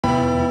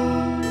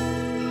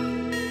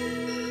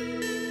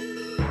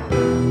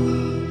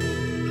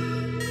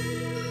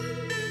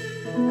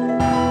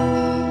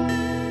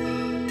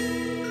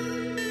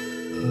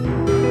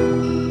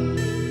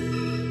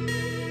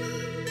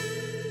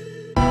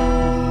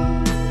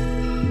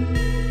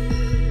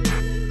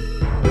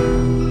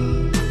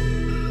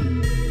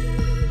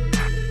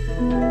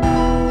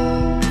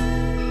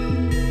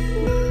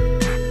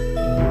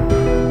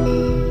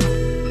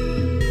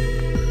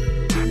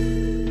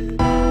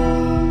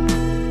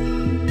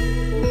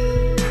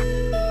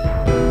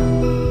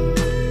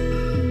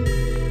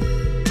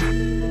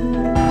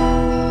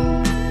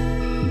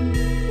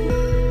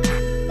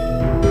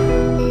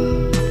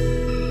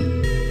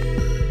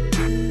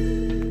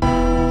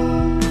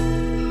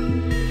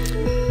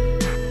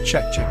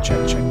Check, check,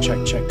 check, check,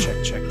 check, check,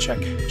 check, check,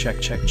 check, check,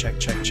 check, check,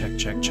 check, check,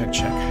 check, check,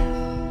 check.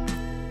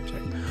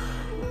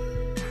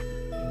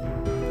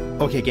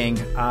 Okay, gang,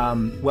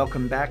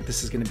 welcome back.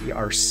 This is going to be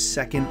our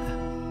second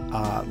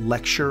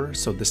lecture.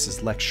 So this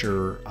is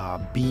lecture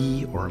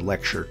B, or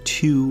lecture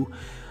 2,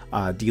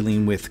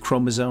 dealing with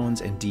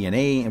chromosomes and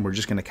DNA, and we're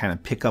just going to kind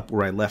of pick up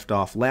where I left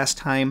off last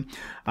time.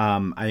 I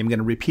am going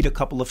to repeat a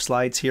couple of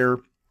slides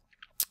here.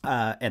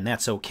 And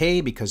that's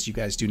okay, because you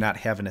guys do not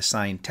have an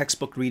assigned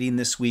textbook reading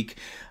this week.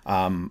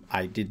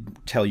 I did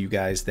tell you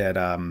guys that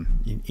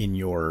in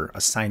your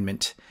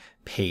assignment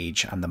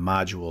page on the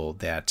module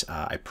that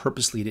I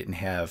purposely didn't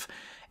have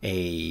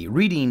a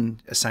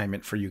reading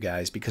assignment for you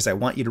guys, because I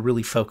want you to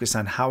really focus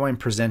on how I'm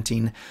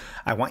presenting.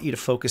 I want you to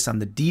focus on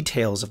the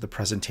details of the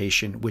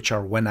presentation, which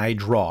are when I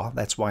draw.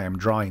 That's why I'm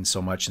drawing so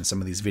much, and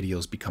some of these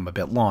videos become a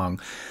bit long.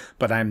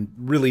 But I'm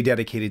really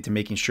dedicated to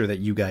making sure that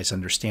you guys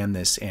understand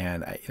this,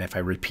 and if I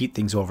repeat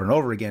things over and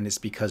over again, it's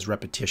because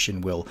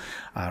repetition will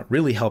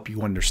really help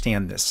you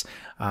understand this.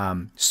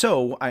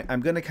 So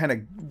I'm going to kind of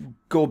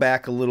go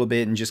back a little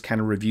bit and just kind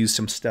of review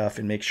some stuff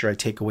and make sure I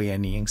take away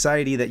any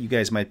anxiety that you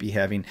guys might be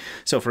having.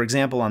 So for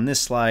example, on this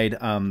slide,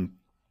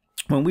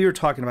 when we were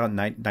talking about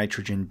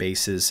nitrogen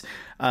bases,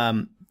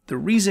 the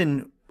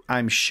reason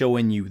I'm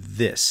showing you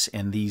this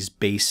and these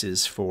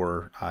bases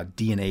for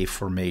DNA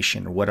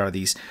formation, what are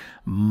these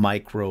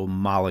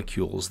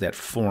micromolecules that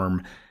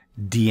form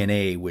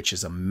DNA, which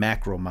is a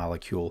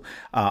macromolecule.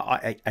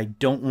 I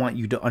don't want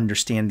you to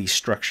understand these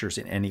structures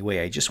in any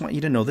way. I just want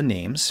you to know the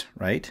names,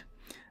 right?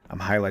 I'm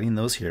highlighting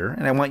those here,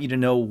 and I want you to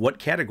know what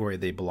category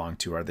they belong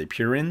to. Are they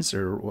purines,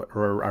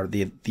 or are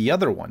they the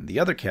other one, the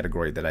other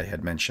category that I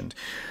had mentioned?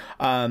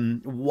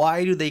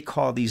 Why do they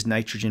call these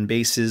nitrogen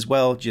bases?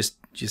 Well, just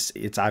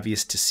it's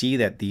obvious to see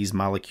that these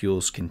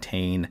molecules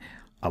contain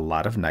a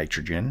lot of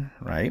nitrogen,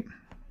 right?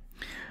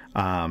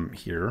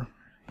 Here,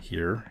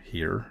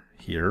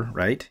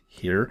 right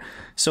here.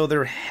 So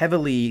they're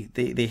heavily,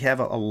 they have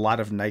a lot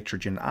of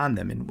nitrogen on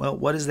them. And well,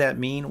 what does that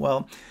mean?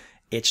 Well,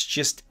 it's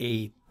just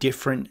a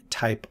different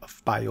type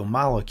of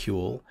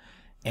biomolecule,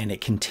 and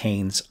it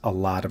contains a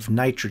lot of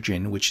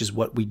nitrogen, which is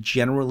what we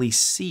generally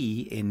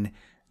see in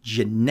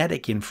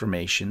genetic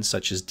information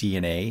such as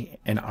DNA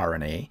and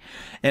RNA,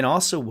 and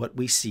also what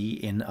we see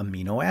in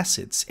amino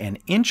acids. And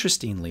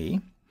interestingly,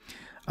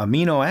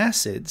 amino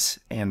acids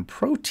and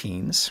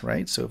proteins,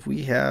 right? So if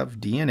we have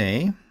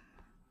DNA,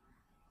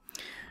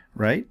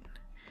 right,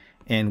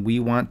 and we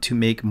want to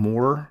make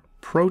more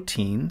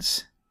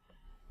proteins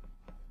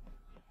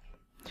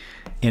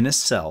in a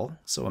cell,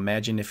 so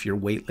imagine if you're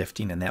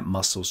weightlifting and that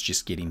muscle's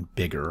just getting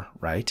bigger,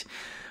 right?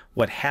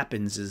 What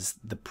happens is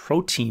the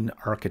protein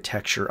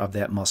architecture of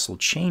that muscle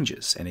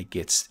changes, and it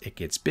gets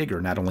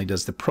bigger. Not only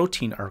does the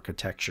protein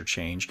architecture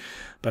change,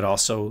 but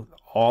also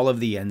all of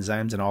the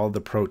enzymes and all of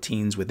the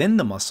proteins within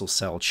the muscle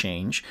cell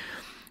change.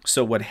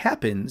 So what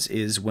happens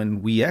is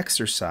when we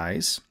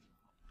exercise,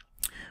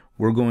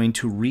 we're going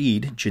to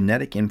read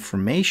genetic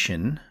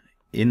information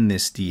in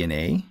this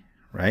DNA,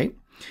 right?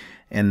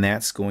 And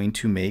that's going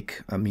to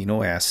make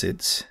amino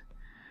acids,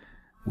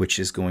 which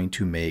is going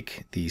to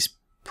make these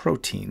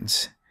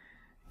proteins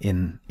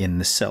in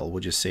the cell. We'll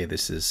just say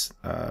this is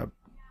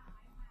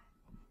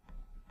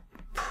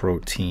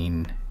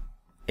protein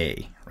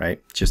A,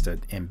 right? Just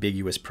an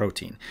ambiguous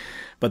protein.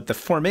 But the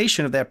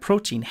formation of that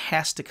protein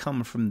has to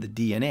come from the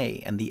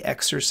DNA, and the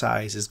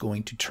exercise is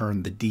going to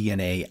turn the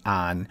DNA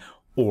on,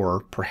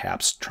 or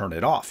perhaps turn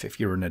it off. If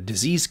you're in a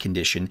disease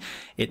condition,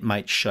 it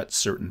might shut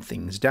certain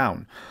things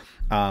down.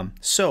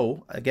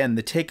 So again,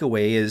 the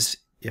takeaway is,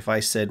 if I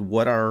said,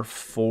 what are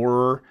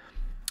 4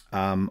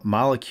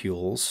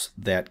 molecules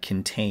that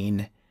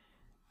contain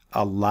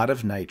a lot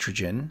of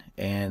nitrogen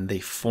and they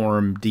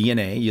form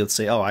DNA, you'll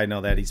say, oh, I know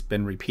that, he's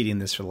been repeating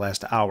this for the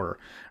last hour,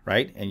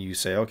 right? And you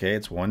say, okay,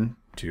 it's 1,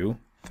 2,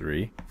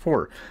 3,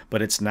 4.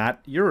 But it's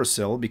not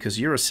uracil, because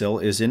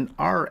uracil is in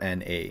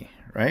RNA,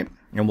 right?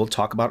 And we'll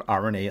talk about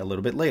RNA a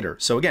little bit later.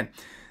 So again,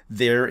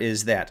 there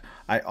is that.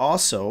 I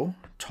also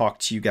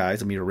talked to you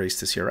guys, let me erase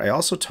this here. I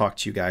also talked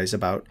to you guys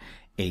about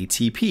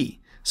ATP.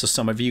 So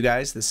some of you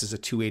guys, this is a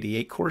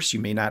 288 course. You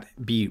may not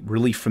be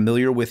really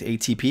familiar with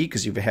ATP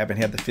because you haven't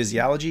had the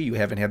physiology, you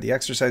haven't had the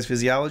exercise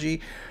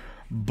physiology,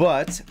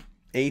 but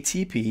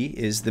ATP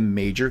is the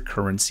major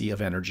currency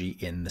of energy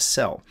in the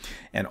cell.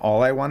 And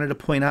all I wanted to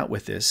point out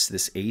with this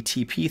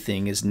ATP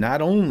thing is,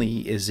 not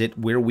only is it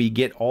where we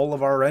get all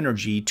of our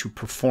energy to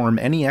perform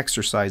any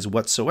exercise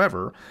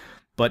whatsoever,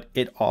 but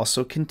it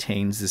also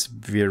contains this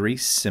very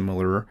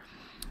similar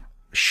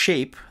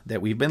shape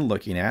that we've been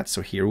looking at.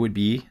 So here would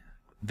be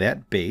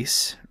that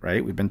base,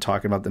 right? We've been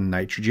talking about the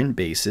nitrogen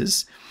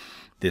bases.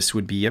 This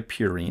would be a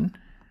purine,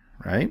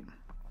 right?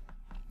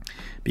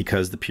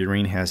 Because the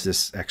purine has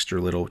this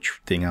extra little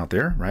thing out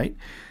there, right?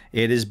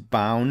 It is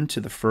bound to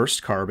the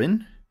first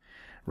carbon,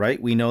 right?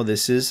 We know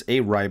this is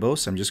a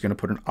ribose. I'm just going to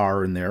put an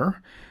R in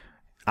there.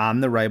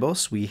 On the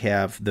ribose, we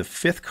have the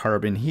 5th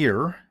carbon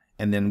here,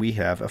 and then we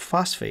have a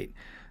phosphate.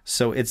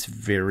 So it's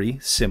very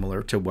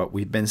similar to what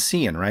we've been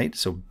seeing, right?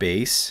 So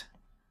base,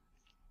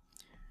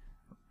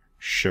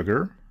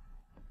 sugar,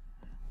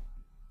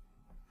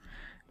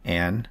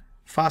 and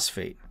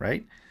phosphate,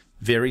 right?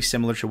 Very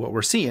similar to what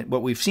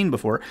we've seen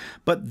before,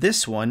 but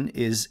this one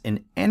is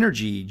an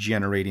energy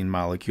generating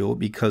molecule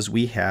because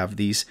we have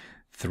these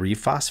 3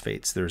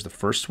 phosphates. There's the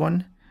first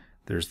one,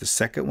 there's the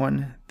second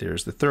one,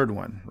 there's the third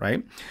one,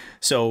 right?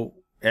 So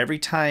every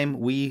time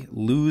we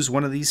lose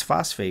one of these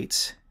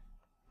phosphates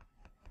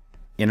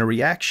in a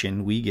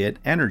reaction, we get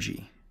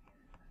energy.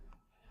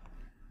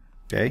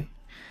 Okay?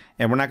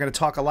 And we're not going to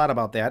talk a lot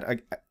about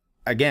that.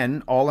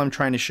 Again, all I'm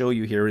trying to show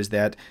you here is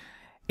that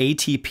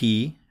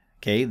ATP,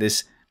 okay,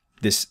 this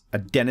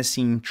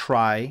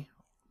adenosine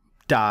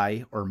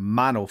di or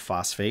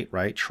monophosphate,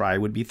 right? Tri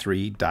would be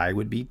 3, di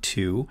would be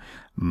 2,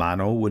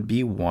 mono would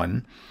be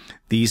 1.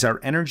 These are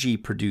energy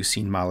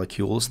producing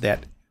molecules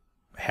that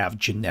have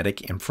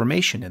genetic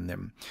information in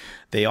them.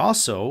 They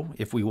also,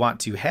 if we want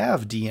to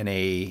have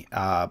DNA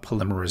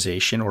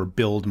polymerization or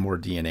build more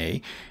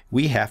DNA,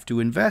 we have to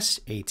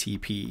invest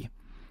ATP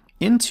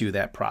into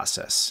that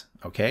process.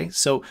 Okay,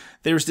 so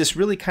there's this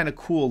really kind of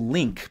cool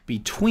link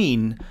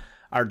between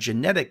our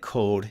genetic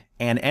code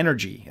and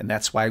energy, and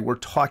that's why we're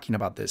talking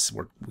about this.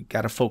 We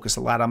got to focus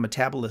a lot on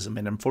metabolism,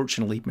 and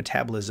unfortunately,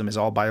 metabolism is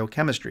all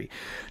biochemistry.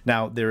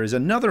 Now, there is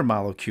another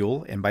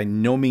molecule, and by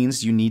no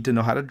means you need to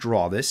know how to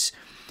draw this.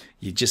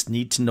 You just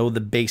need to know the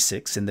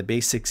basics, and the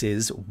basics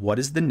is, what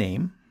is the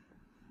name?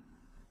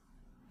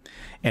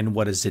 And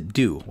what does it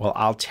do? Well,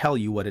 I'll tell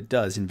you what it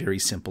does in very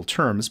simple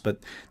terms, but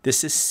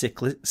this is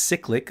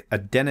cyclic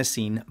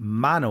adenosine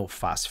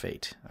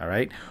monophosphate, all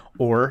right?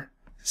 Or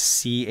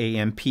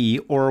CAMP,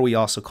 or we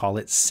also call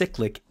it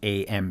cyclic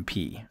AMP,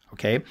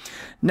 okay?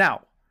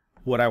 Now,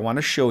 what I want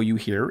to show you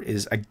here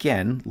is,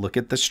 again, look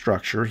at the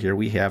structure. Here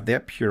we have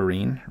that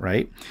purine,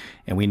 right?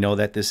 And we know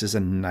that this is a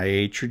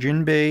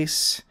nitrogen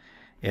base.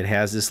 It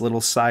has this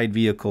little side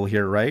vehicle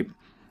here, right?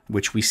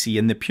 Which we see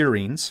in the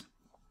purines.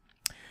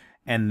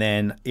 And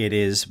then it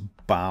is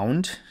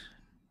bound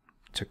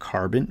to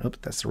carbon. Oops,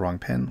 that's the wrong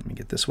pen. Let me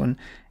get this one.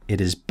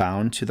 It is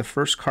bound to the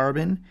first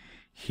carbon.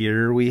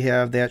 Here we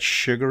have that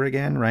sugar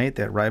again, right?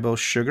 That ribose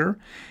sugar.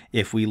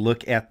 If we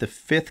look at the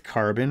 5th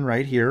carbon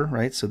right here,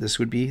 right? So this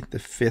would be the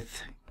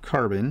 5th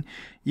carbon.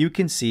 You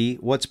can see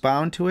what's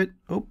bound to it.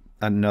 Oh,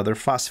 another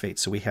phosphate.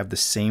 So we have the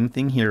same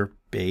thing here.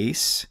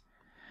 Base,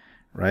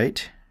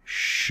 right?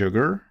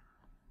 Sugar.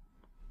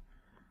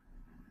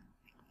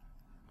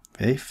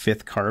 Okay,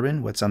 5th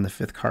carbon. What's on the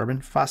 5th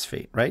carbon?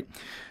 Phosphate, right?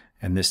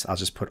 And this, I'll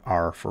just put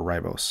R for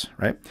ribose,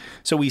 right?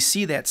 So we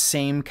see that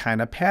same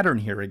kind of pattern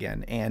here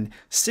again. And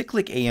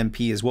cyclic AMP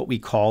is what we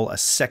call a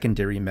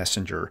secondary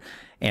messenger.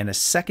 And a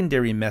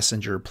secondary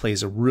messenger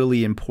plays a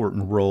really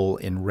important role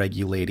in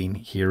regulating.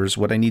 Here's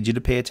what I need you to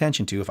pay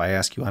attention to. If I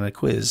ask you on a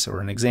quiz or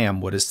an exam,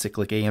 what does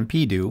cyclic AMP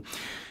do?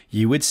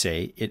 You would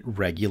say it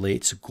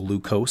regulates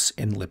glucose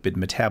and lipid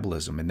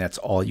metabolism, and that's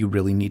all you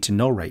really need to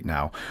know right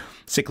now.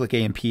 Cyclic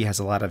AMP has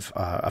a lot of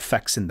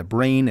effects in the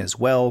brain as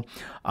well,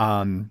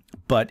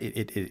 but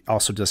it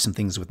also does some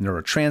things with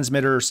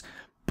neurotransmitters.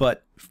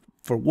 But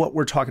for what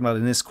we're talking about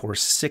in this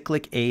course,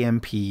 cyclic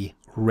AMP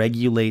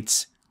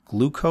regulates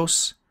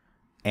glucose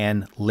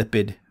and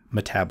lipid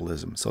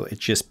metabolism. So it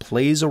just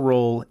plays a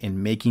role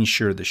in making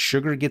sure the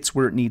sugar gets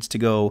where it needs to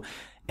go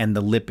and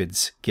the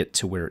lipids get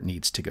to where it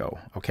needs to go,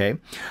 okay?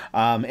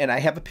 And I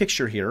have a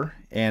picture here,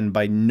 and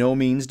by no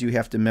means do you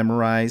have to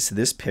memorize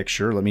this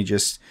picture. Let me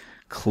just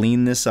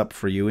clean this up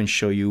for you and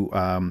show you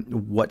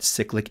what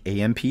cyclic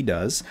AMP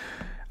does.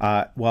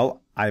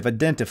 Well, I've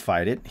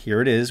identified it.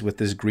 Here it is with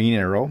this green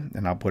arrow,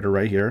 and I'll put it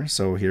right here.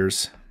 So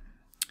here's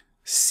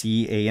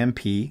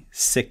CAMP,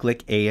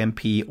 cyclic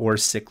AMP, or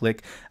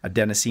cyclic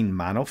adenosine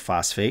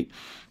monophosphate,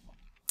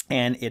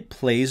 and it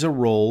plays a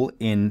role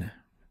in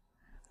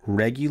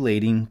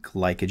regulating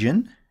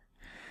glycogen.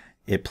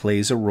 It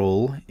plays a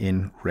role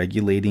in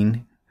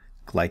regulating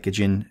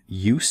glycogen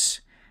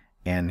use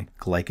and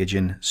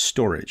glycogen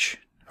storage.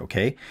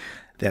 Okay,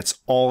 that's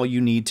all you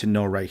need to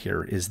know right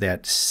here, is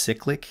that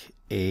cyclic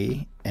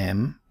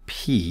AMP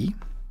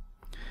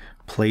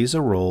plays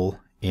a role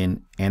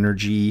in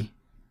energy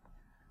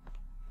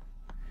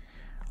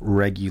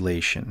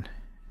regulation.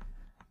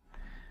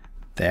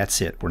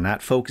 That's it. We're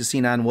not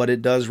focusing on what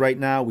it does right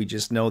now. We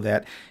just know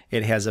that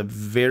it has a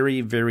very,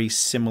 very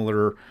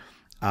similar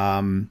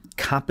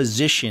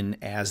composition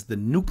as the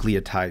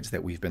nucleotides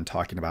that we've been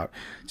talking about.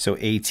 So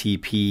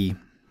ATP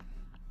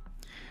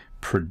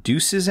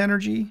produces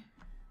energy,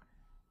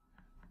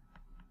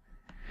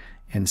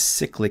 and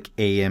cyclic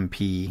AMP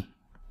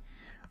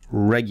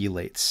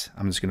regulates.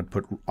 I'm just going to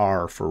put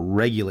R for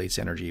regulates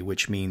energy,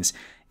 which means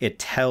it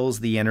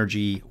tells the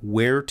energy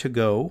where to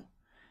go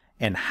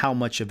and how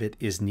much of it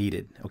is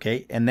needed,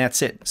 okay? And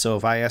that's it. So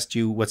if I asked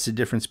you what's the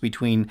difference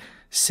between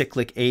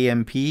cyclic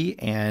AMP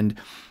and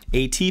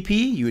ATP,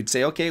 you would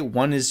say, okay,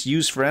 one is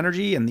used for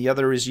energy and the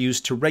other is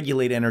used to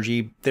regulate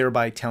energy,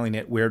 thereby telling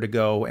it where to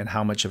go and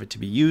how much of it to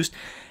be used.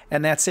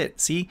 And that's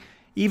it. See,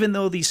 even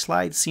though these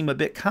slides seem a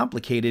bit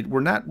complicated,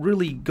 we're not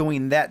really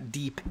going that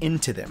deep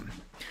into them.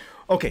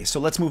 Okay, so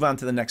let's move on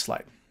to the next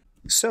slide.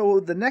 So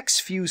the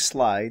next few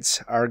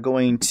slides are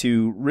going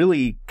to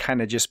really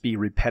kind of just be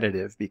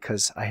repetitive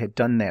because I had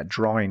done that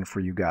drawing for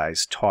you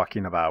guys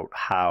talking about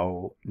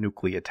how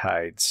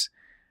nucleotides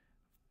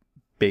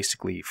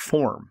basically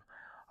form.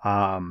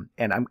 And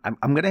I'm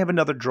going to have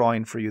another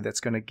drawing for you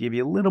that's going to give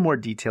you a little more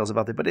details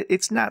about that, but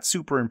it's not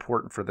super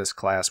important for this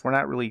class. We're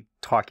not really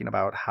talking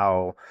about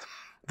how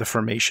the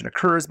formation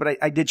occurs, but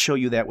I did show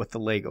you that with the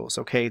Legos,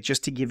 okay?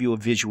 Just to give you a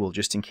visual,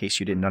 just in case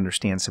you didn't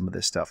understand some of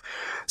this stuff.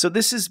 So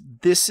this is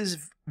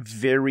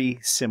very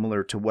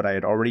similar to what I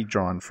had already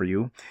drawn for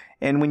you.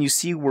 And when you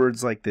see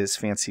words like this,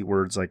 fancy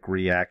words like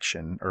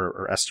reaction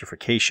or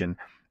esterification,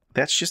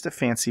 that's just a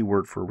fancy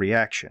word for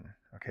reaction,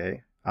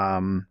 okay?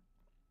 And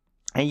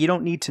you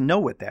don't need to know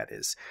what that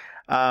is.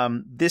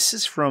 This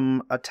is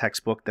from a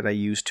textbook that I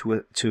used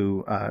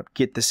to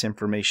get this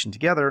information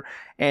together,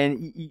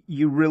 and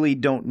you really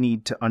don't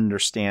need to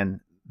understand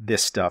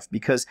this stuff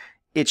because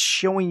it's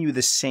showing you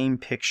the same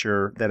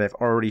picture that I've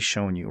already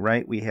shown you,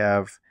 right? We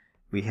have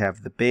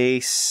the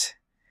base,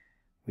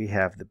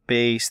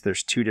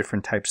 there's two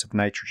different types of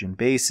nitrogen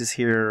bases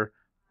here.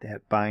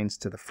 That binds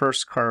to the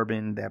first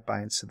carbon, that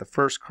binds to the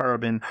first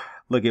carbon.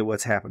 Look at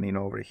what's happening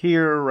over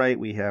here, right?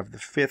 We have the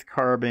fifth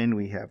carbon,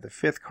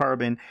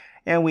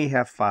 and we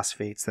have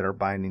phosphates that are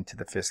binding to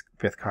the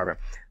fifth carbon.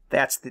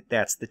 That's the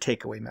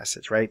takeaway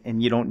message, right?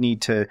 And you don't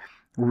need to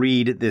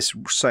read this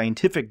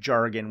scientific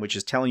jargon, which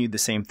is telling you the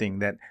same thing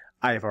that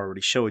I've already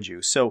showed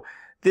you. So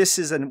this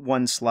is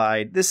one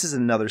slide. This is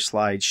another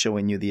slide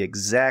showing you the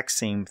exact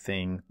same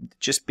thing,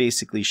 just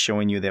basically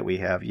showing you that we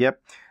have,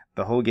 yep,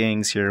 the whole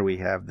gang's here. We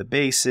have the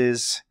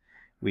bases,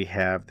 we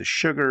have the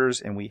sugars,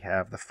 and we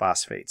have the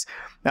phosphates.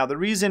 Now, the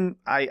reason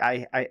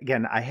I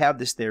have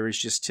this there is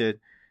just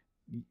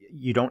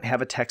you don't have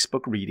a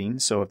textbook reading.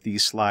 So if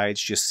these slides,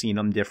 just seeing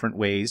them different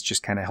ways,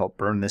 just kind of help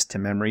burn this to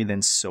memory,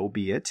 then so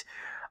be it.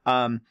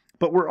 But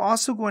we're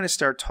also going to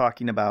start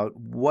talking about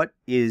what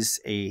is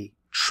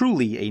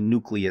truly a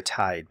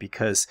nucleotide,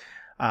 because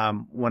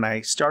when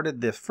I started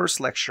the first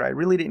lecture, I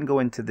really didn't go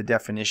into the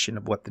definition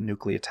of what the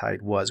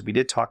nucleotide was. We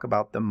did talk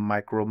about the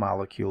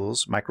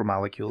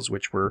micromolecules,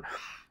 which were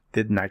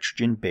the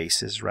nitrogen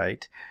bases,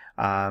 right?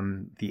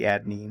 The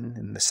adenine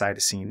and the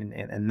cytosine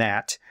and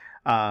that,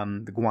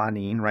 the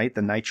guanine, right?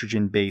 The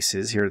nitrogen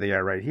bases, here they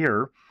are right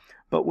here.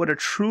 But what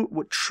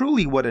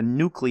truly what a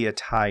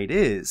nucleotide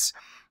is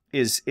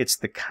it's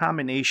the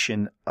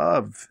combination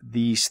of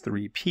these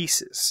three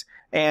pieces.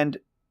 And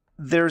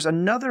there's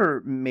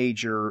another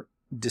major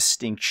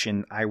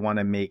distinction I want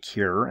to make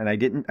here, and I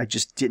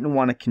just didn't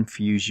want to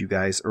confuse you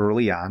guys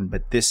early on,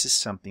 but this is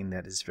something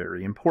that is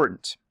very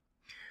important.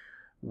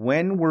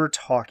 When we're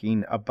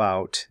talking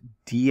about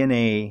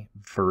DNA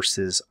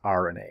versus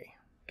RNA,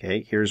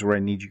 okay, here's where I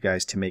need you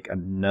guys to make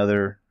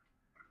another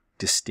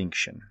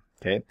distinction,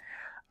 okay?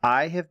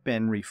 I have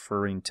been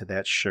referring to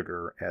that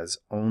sugar as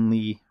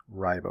only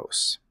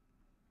ribose,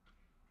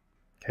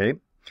 okay?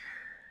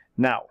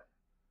 Now,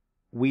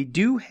 we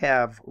do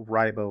have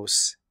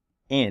ribose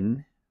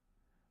in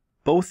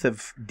both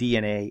of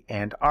DNA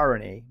and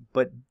RNA,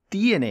 but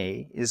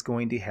DNA is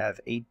going to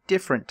have a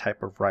different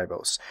type of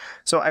ribose.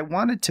 So I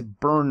wanted to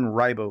burn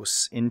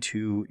ribose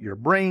into your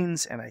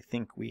brains, and I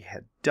think we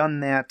had done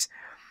that.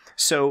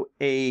 So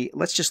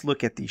let's just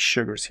look at these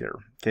sugars here.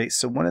 Okay,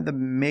 so one of the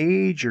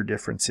major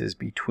differences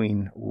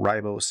between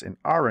ribose in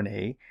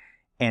RNA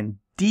and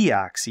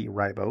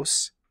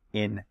deoxyribose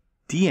in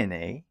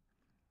DNA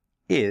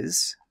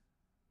is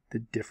the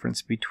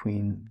difference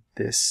between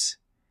this,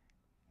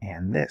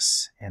 and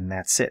that's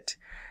it.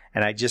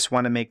 And I just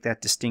want to make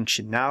that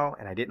distinction now,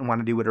 and I didn't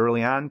want to do it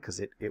early on because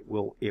it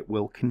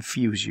will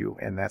confuse you,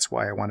 and that's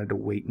why I wanted to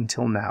wait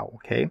until now,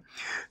 okay?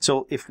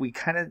 So if we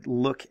kind of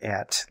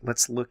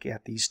let's look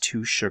at these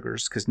two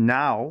sugars, because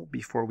now,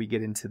 before we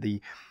get into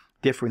the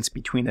difference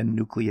between a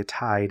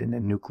nucleotide and a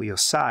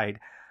nucleoside,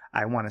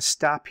 I want to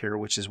stop here,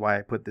 which is why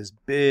I put this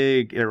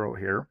big arrow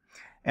here,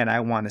 and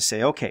I want to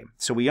say, okay,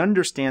 so we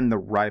understand the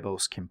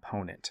ribose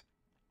component,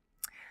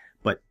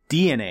 but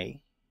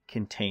DNA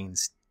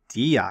contains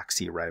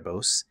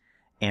deoxyribose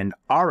and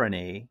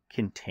RNA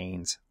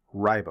contains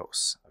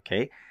ribose,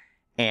 okay?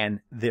 And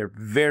they're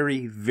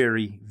very,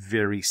 very,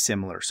 very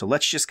similar. So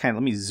let's just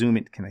let me zoom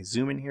in. Can I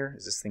zoom in here?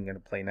 Is this thing going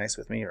to play nice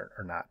with me or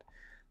not?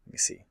 Let me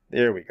see.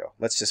 There we go.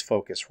 Let's just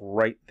focus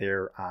right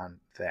there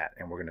on that,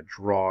 and we're going to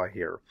draw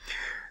here.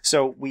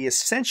 So we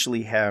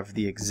essentially have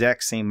the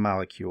exact same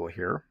molecule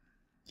here,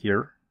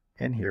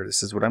 and here.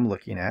 This is what I'm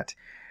looking at.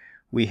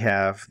 We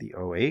have the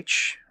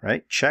OH,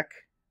 right? Check,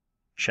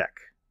 check.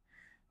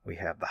 We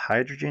have the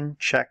hydrogen,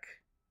 check,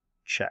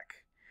 check.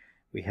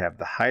 We have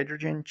the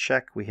hydrogen,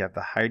 check. We have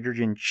the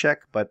hydrogen,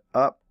 check. But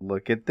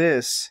look at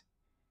this.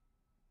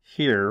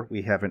 Here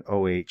we have an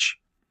OH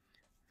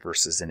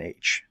versus an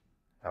H.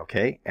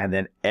 Okay, and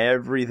then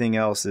everything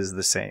else is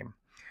the same.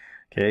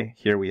 Okay,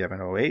 here we have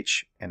an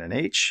OH and an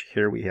H.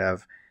 Here we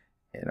have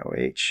an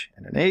OH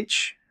and an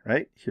H,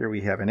 right? Here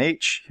we have an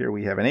H. Here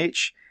we have an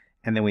H.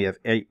 And then we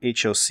have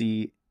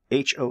HOCH2,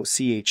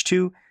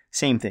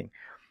 same thing.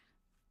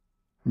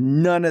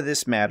 None of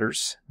this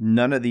matters.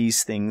 None of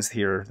these things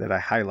here that I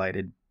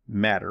highlighted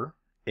matter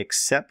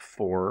except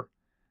for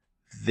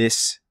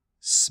this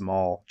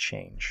small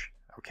change.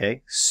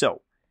 Okay,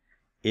 so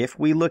if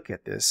we look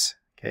at this,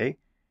 okay,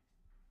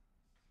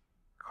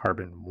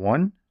 carbon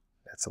 1,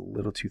 that's a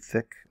little too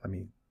thick. Let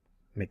me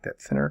make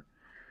that thinner.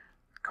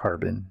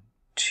 Carbon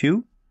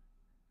 2,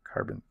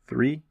 carbon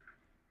 3,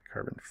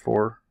 carbon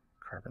 4,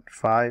 carbon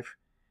 5,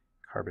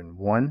 carbon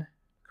 1,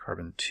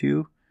 carbon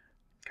 2,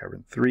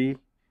 carbon 3,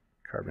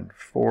 carbon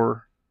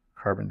 4,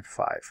 carbon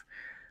 5.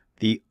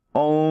 The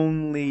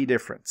only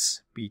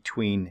difference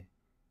between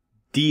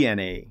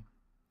DNA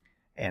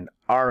and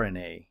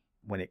RNA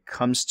when it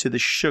comes to the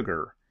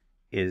sugar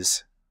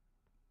is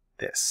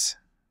this.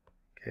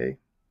 Okay?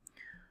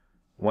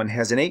 One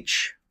has an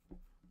H,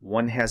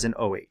 one has an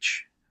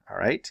OH. All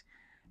right?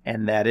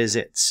 And that is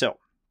it. So,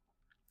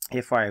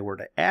 if I were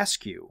to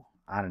ask you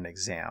on an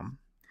exam,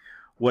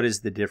 what is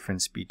the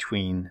difference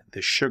between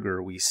the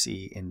sugar we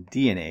see in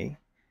DNA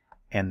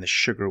and the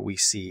sugar we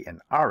see in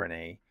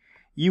RNA,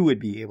 you would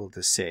be able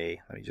to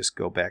say, let me just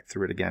go back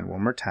through it again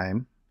one more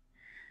time.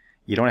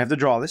 You don't have to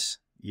draw this.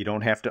 You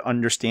don't have to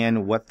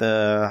understand what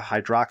the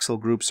hydroxyl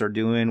groups are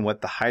doing,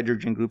 what the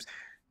hydrogen groups.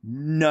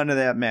 None of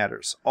that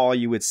matters. All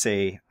you would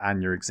say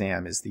on your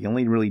exam is the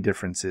only really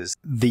difference is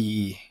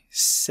the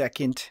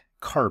second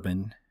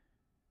carbon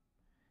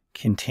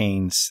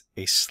contains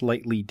a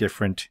slightly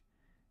different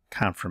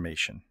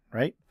conformation,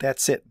 right?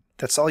 That's it.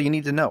 That's all you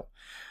need to know.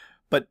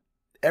 But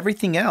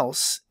everything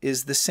else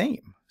is the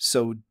same.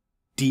 So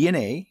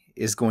DNA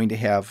is going to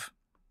have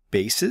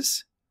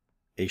bases,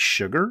 a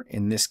sugar.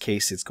 In this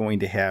case, it's going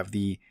to have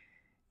the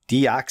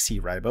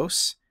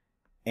deoxyribose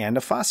and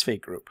a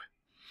phosphate group.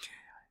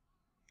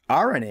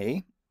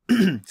 RNA,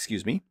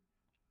 excuse me,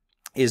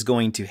 is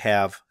going to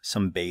have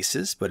some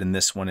bases, but in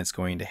this one, it's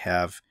going to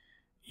have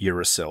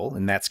uracil,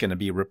 and that's going to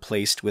be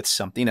replaced with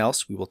something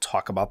else. We will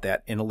talk about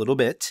that in a little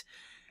bit.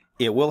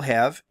 It will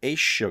have a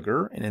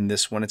sugar, and in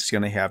this one, it's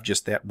going to have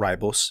just that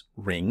ribose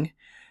ring,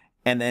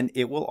 and then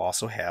it will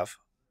also have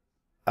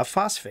a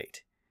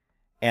phosphate.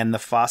 And the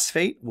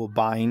phosphate will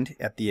bind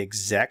at the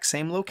exact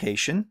same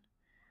location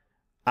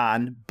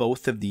on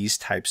both of these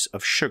types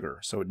of sugar.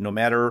 So no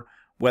matter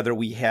whether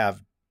we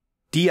have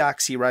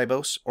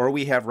deoxyribose or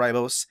we have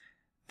ribose,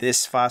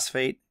 this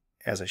phosphate,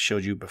 as I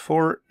showed you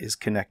before, is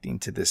connecting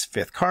to this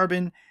fifth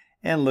carbon.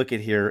 And look at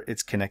here,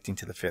 it's connecting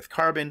to the fifth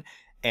carbon,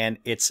 and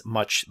it's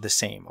much the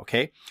same,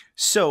 okay?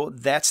 So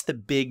that's the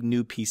big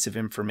new piece of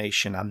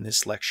information on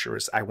this lecture,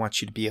 is I want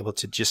you to be able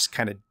to just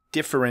kind of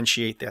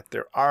differentiate that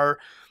there are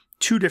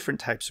two different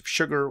types of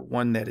sugar,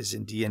 one that is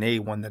in DNA,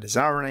 one that is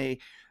RNA,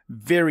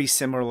 very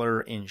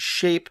similar in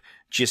shape,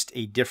 just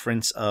a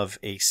difference of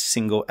a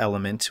single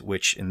element,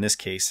 which in this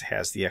case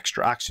has the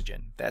extra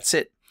oxygen. That's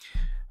it.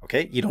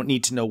 Okay, you don't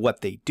need to know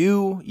what they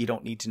do. You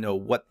don't need to know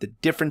what the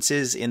difference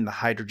is in the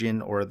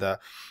hydrogen or the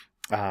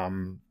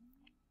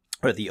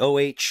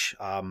OH.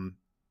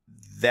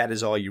 That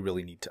is all you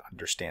really need to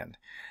understand.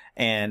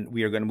 And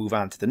we are going to move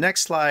on to the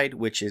next slide,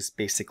 which is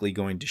basically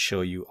going to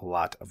show you a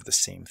lot of the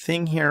same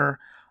thing here.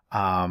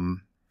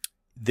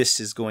 This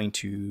is going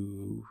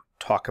to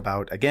talk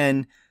about,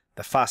 again,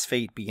 the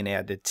phosphate being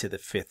added to the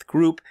fifth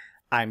group.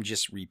 I'm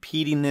just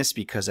repeating this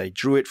because I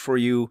drew it for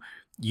you.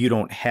 You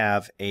don't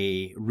have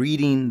a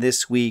reading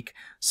this week,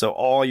 so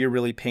all you're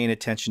really paying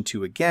attention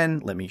to, again,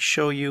 let me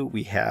show you.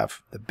 We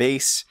have the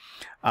base.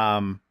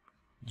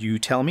 You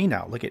tell me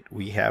now. Look at,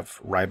 we have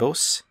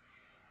ribose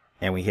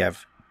and we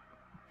have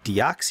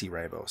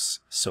deoxyribose.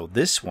 So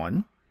this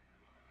one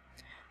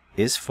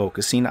is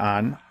focusing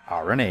on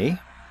RNA,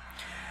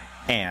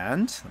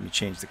 and let me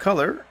change the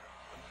color.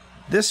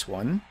 This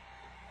one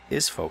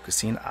is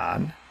focusing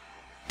on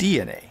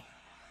DNA,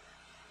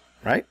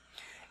 right?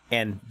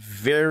 And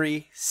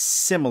very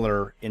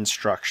similar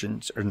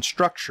instructions or in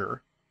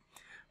structure,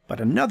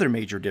 but another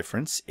major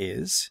difference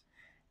is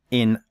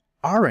in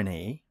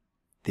RNA,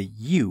 the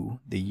U,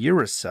 the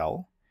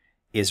uracil,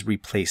 is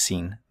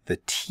replacing the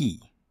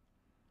T.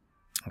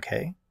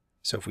 Okay,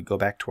 so if we go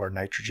back to our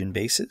nitrogen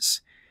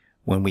bases,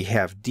 when we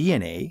have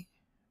DNA,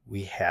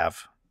 we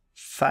have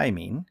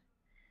thymine,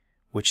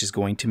 which is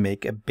going to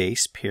make a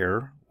base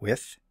pair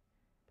with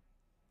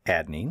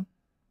adenine.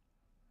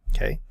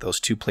 Okay, those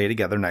two play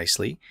together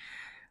nicely.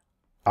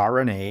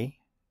 DNA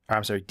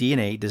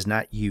does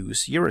not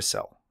use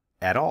uracil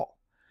at all.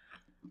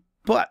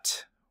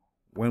 But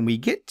when we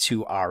get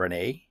to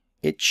RNA,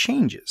 it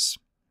changes.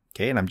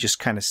 Okay, and I'm just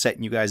kind of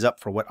setting you guys up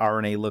for what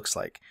RNA looks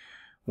like.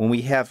 When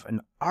we have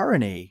an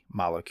RNA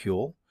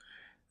molecule,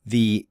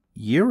 the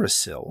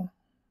uracil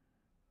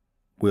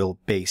will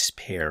base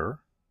pair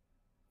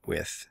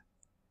with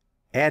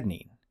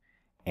adenine,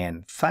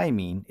 and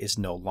thymine is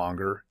no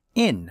longer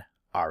in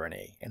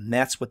RNA. And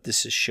that's what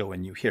this is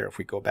showing you here. If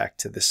we go back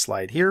to this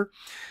slide here,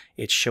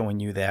 it's showing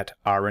you that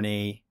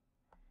RNA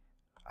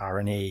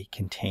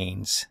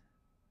contains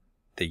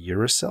the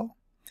uracil,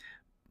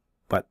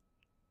 but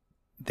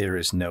there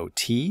is no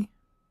T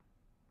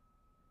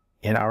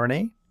in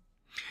RNA.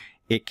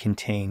 It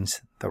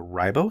contains the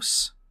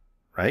ribose,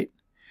 right?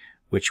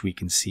 which we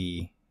can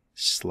see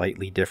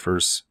slightly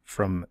differs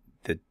from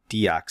the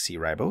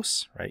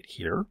deoxyribose right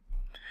here.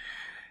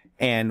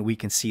 And we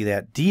can see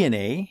that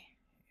DNA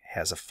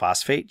has a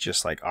phosphate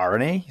just like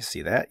RNA. You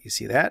see that? You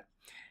see that?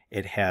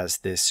 It has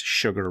this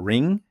sugar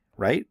ring,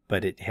 right?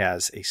 But it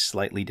has a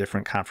slightly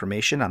different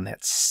conformation on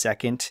that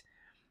second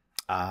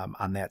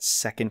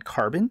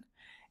carbon.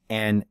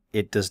 And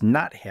it does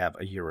not have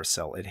a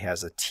uracil. It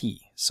has a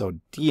T. So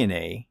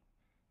DNA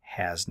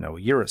has no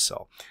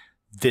uracil.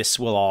 This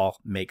will all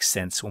make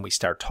sense when we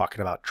start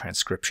talking about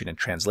transcription and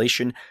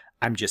translation.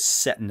 I'm just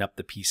setting up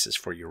the pieces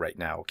for you right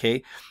now,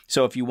 okay?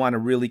 So if you want to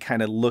really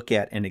kind of look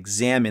at and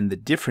examine the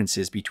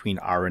differences between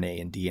RNA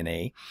and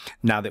DNA,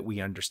 now that we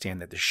understand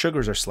that the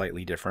sugars are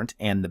slightly different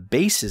and the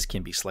bases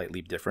can be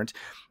slightly different,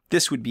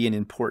 this would be an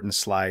important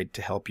slide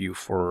to help you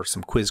for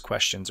some quiz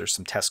questions or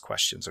some test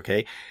questions,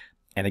 okay?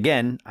 And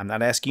again, I'm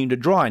not asking you to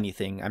draw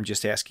anything. I'm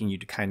just asking you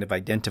to kind of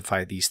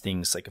identify these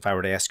things. Like if I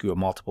were to ask you a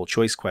multiple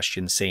choice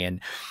question saying,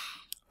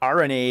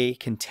 RNA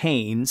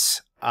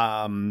contains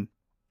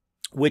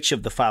which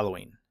of the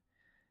following?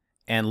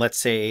 And let's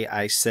say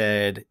I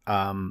said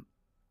adenine,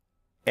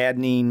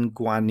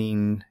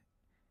 guanine,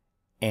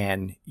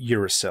 and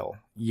uracil.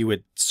 You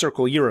would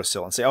circle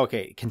uracil and say,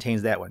 okay, it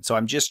contains that one. So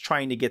I'm just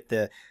trying to get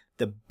the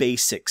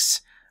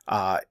basics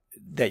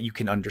that you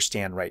can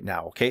understand right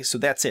now. Okay, so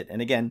that's it.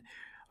 And again,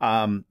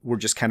 we're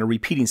just kind of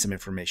repeating some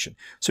information.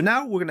 So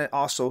now we're going to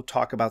also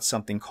talk about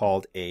something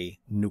called a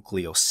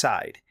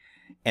nucleoside.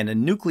 And a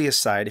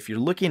nucleoside, if you're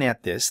looking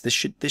at this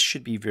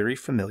should be very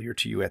familiar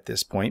to you at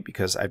this point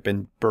because I've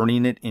been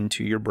burning it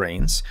into your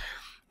brains.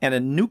 And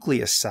a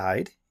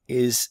nucleoside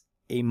is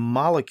a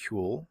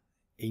molecule,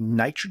 a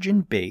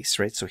nitrogen base,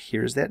 right? So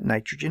here's that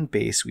nitrogen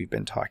base we've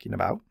been talking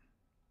about.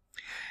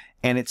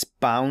 And it's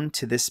bound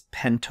to this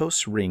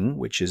pentose ring,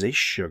 which is a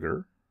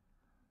sugar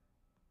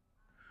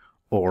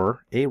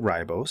or a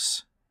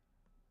ribose.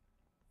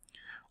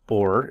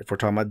 Or if we're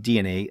talking about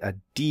DNA, a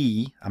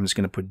D, I'm just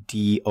going to put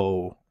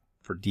DO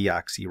for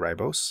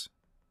deoxyribose,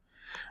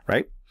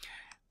 right?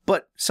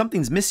 But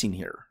something's missing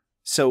here.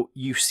 So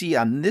you see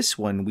on this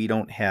one, we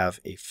don't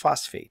have a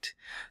phosphate.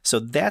 So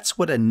that's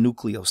what a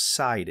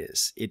nucleoside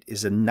is. It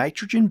is a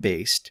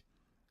nitrogen-based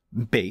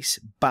base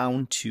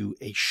bound to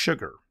a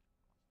sugar.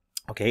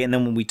 Okay, and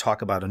then when we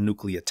talk about a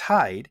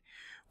nucleotide,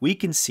 we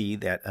can see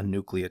that a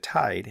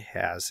nucleotide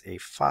has a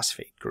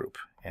phosphate group.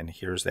 And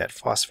here's that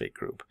phosphate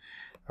group.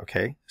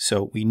 Okay,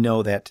 so we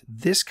know that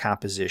this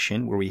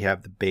composition where we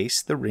have the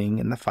base, the ring,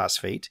 and the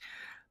phosphate,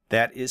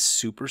 that is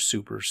super,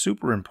 super,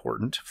 super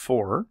important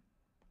for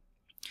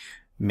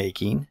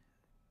making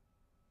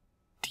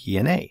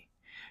DNA.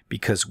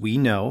 Because we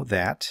know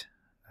that,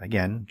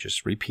 again,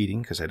 just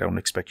repeating because I don't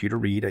expect you to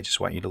read, I just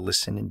want you to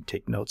listen and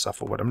take notes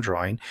off of what I'm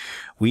drawing.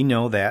 We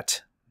know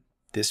that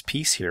this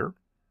piece here,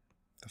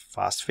 the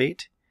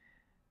phosphate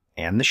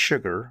and the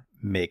sugar,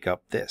 make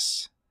up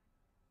this.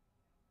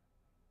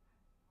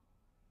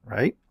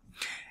 Right?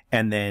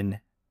 And then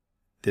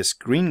this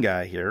green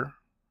guy here,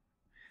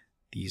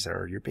 these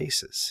are your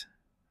bases,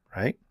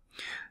 right?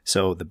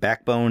 So the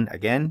backbone,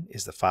 again,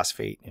 is the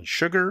phosphate and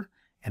sugar,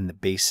 and the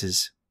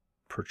bases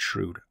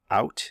protrude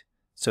out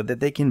so that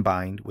they can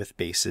bind with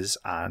bases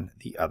on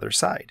the other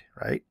side,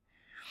 right?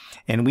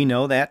 And we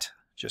know that,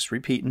 just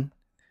repeating,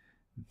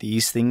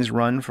 these things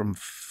run from,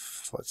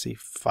 let's see,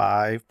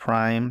 5'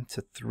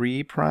 to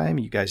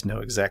 3'. You guys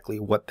know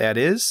exactly what that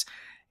is.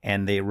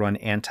 And they run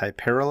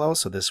anti-parallel,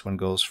 so this one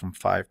goes from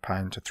 5'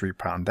 to 3'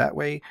 that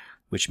way,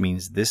 which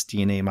means this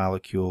DNA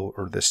molecule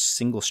or this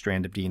single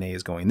strand of DNA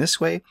is going this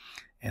way,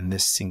 and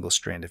this single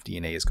strand of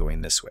DNA is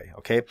going this way,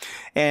 okay?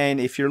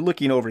 And if you're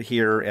looking over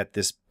here at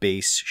this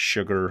base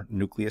sugar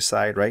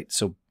nucleoside, right?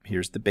 So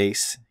here's the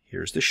base,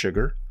 here's the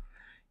sugar.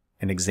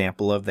 An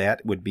example of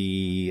that would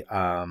be,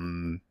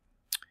 let's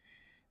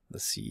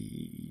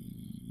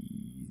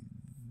see,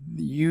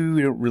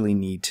 you don't really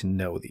need to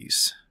know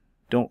these.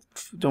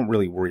 Don't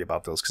really worry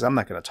about those because I'm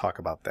not going to talk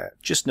about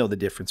that. Just know the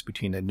difference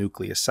between a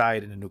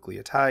nucleoside and a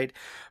nucleotide.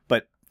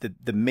 But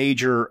the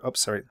major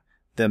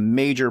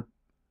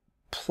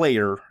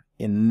player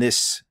in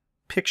this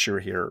picture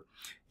here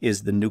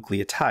is the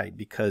nucleotide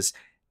because,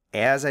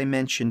 as I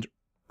mentioned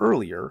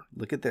earlier,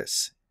 look at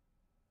this: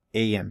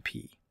 AMP,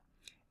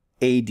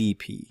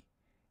 ADP,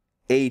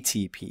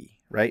 ATP,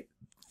 right?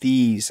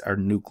 These are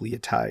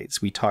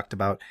nucleotides. We talked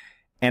about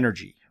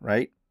energy,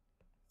 right?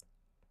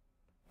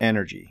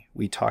 Energy.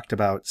 We talked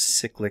about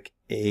cyclic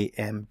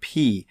AMP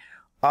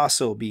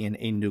also being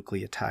a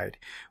nucleotide.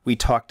 We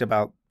talked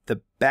about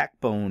the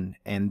backbone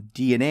and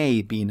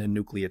DNA being a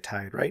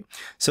nucleotide, right?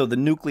 So the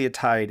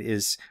nucleotide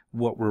is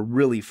what we're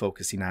really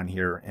focusing on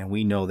here, and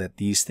we know that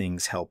these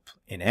things help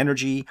in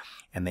energy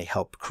and they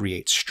help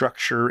create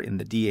structure in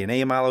the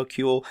DNA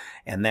molecule,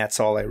 and that's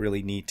all I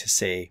really need to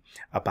say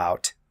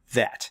about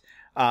that.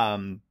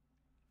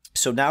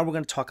 So now we're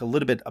going to talk a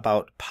little bit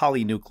about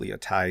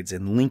polynucleotides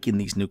and linking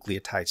these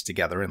nucleotides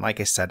together. And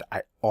like I said,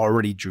 I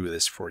already drew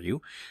this for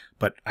you,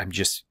 but I'm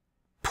just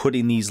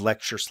putting these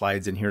lecture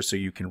slides in here so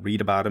you can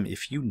read about them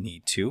if you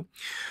need to.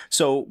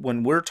 So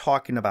when we're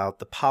talking about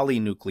the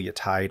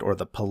polynucleotide or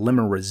the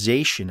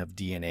polymerization of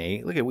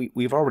DNA, look at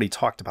we've already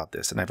talked about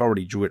this and I've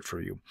already drew it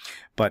for you,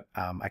 but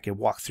I can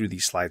walk through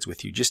these slides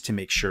with you just to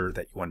make sure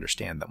that you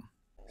understand them.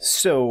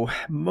 So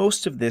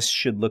most of this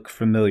should look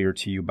familiar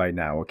to you by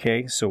now,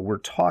 okay? So we're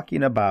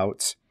talking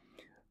about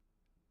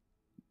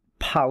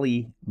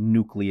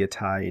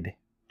polynucleotide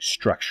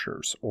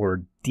structures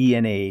or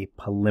DNA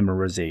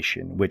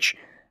polymerization, which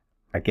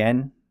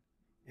again,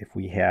 if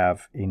we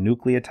have a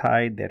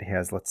nucleotide that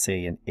has, let's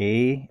say, an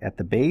A at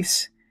the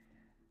base,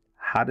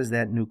 how does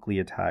that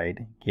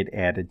nucleotide get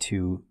added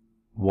to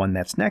one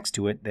that's next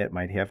to it that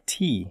might have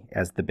T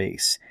as the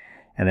base?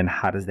 And then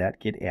how does that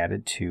get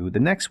added to the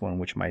next one,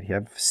 which might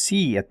have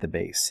C at the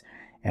base?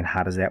 And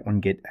how does that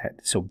one get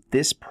added? So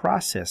this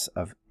process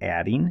of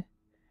adding,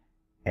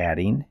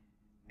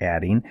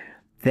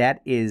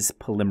 that is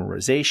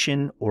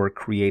polymerization or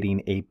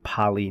creating a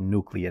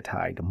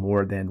polynucleotide,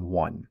 more than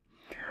one.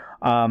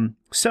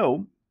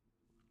 So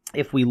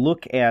if we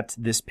look at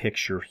this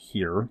picture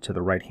here to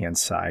the right-hand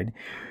side,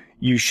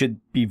 you should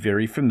be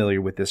very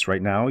familiar with this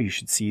right now. You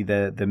should see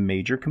the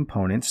major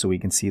components, so we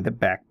can see the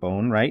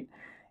backbone, right?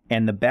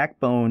 And the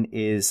backbone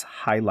is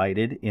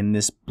highlighted in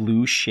this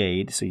blue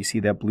shade. So you see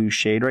that blue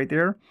shade right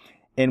there?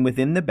 And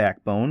within the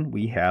backbone,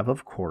 we have,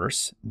 of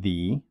course,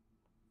 the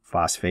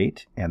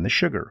phosphate and the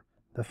sugar.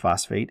 The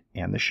phosphate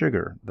and the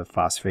sugar, the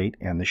phosphate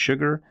and the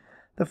sugar,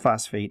 the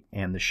phosphate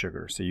and the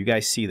sugar. So you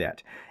guys see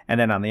that. And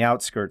then on the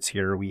outskirts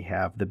here, we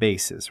have the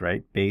bases,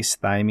 right? Base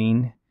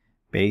thymine,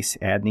 base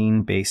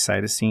adenine, base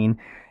cytosine.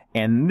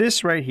 And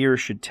this right here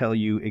should tell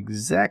you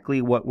exactly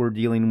what we're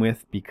dealing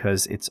with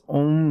because it's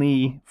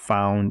only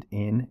found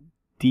in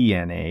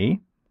DNA,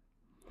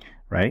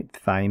 right?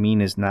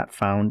 Thymine is not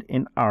found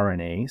in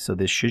RNA. So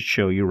this should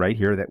show you right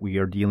here that we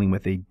are dealing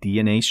with a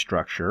DNA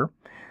structure.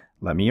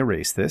 Let me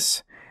erase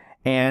this.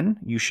 And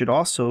you should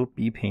also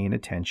be paying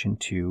attention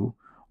to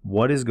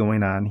what is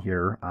going on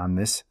here on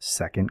this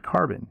second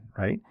carbon,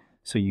 right?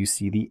 So you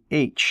see the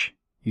H.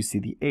 You see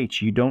the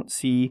H. You don't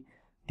see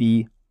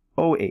the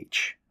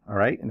OH, all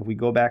right? And if we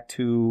go back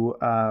to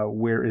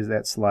where is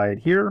that slide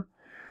here,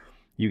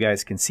 you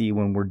guys can see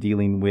when we're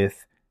dealing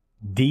with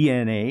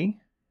DNA,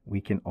 we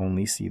can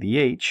only see the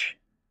H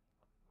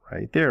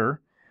right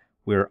there,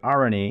 where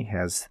RNA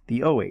has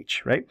the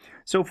OH, right?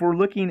 So if we're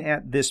looking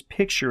at this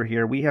picture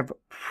here, we have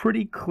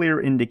pretty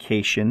clear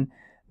indication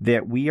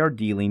that we are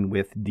dealing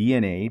with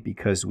DNA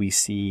because we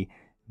see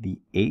the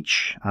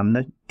H on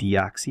the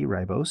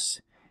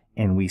deoxyribose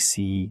and we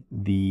see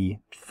the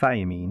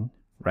thymine,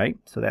 right?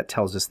 So that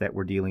tells us that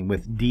we're dealing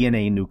with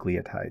DNA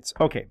nucleotides.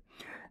 Okay,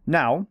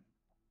 now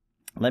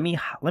let me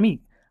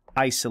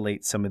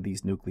isolate some of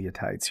these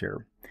nucleotides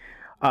here.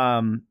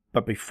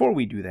 But before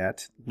we do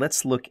that,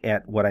 let's look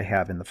at what I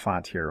have in the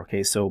font here.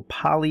 Okay, so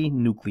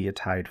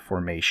polynucleotide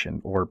formation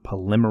or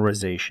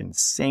polymerization,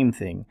 same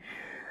thing,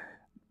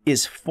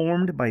 is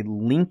formed by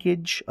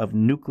linkage of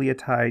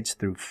nucleotides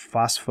through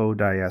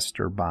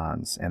phosphodiester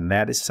bonds. And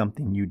that is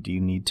something you do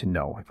need to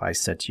know. If I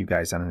said to you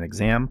guys on an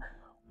exam,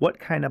 what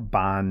kind of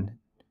bond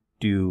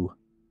do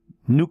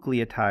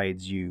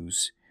nucleotides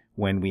use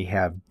when we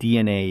have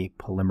DNA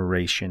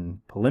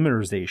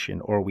polymerization,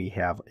 or we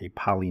have a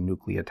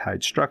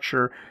polynucleotide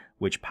structure,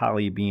 which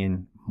poly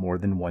being more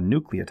than one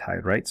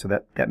nucleotide, right? So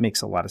that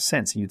makes a lot of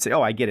sense. And you'd say,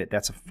 oh, I get it.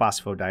 That's a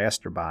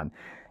phosphodiester bond.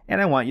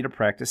 And I want you to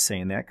practice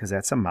saying that because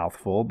that's a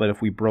mouthful. But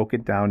if we broke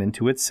it down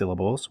into its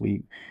syllables,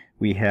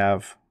 we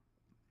have,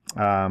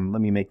 let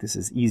me make this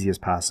as easy as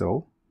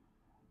possible,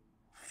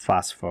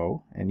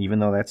 phospho. And even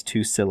though that's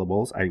two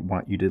syllables, I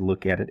want you to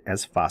look at it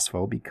as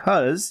phospho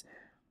because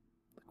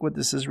look what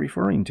this is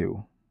referring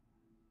to.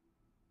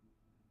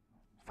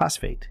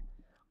 Phosphate.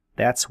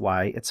 That's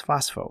why it's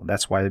phospho.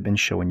 That's why I've been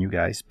showing you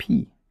guys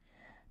P.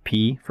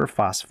 P for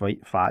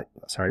phosphate,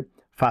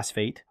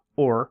 phosphate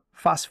or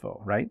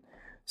phospho, right?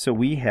 So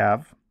we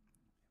have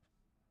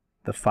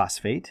the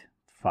phosphate,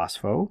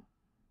 phospho.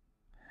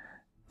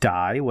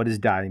 Di, what does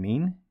di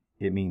mean?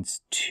 It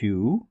means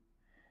two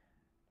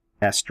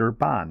ester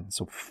bond.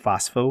 So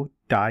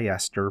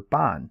phosphodiester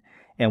bond.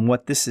 And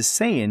what this is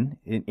saying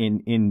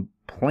in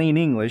plain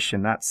English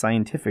and not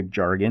scientific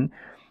jargon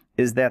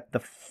is that the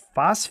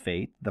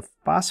phosphate, the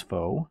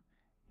phospho,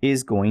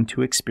 is going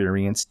to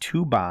experience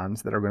two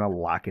bonds that are going to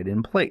lock it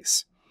in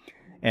place.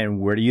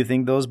 And where do you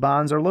think those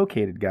bonds are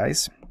located,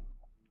 guys?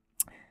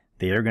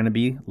 They are going to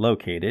be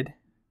located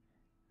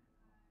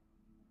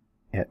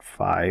at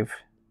 5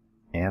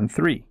 and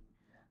 3.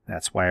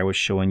 That's why I was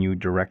showing you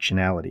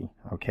directionality,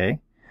 okay?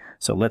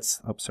 So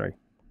let's, oh, sorry,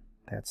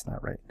 that's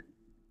not right.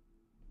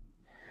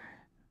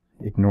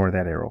 Ignore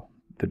that arrow.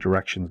 The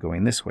direction's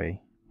going this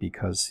way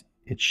because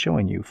it's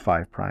showing you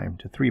 5'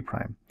 to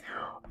 3'.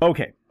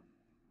 Okay.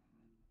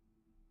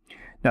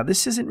 Now,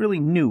 this isn't really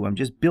new. I'm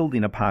just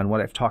building upon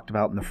what I've talked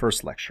about in the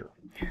first lecture.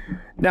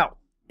 Now,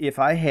 if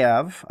I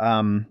have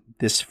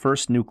this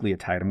first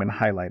nucleotide, I'm going to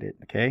highlight it,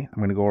 okay? I'm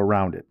going to go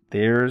around it.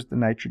 There's the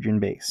nitrogen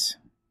base.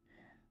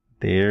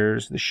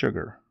 There's the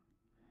sugar.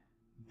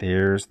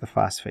 There's the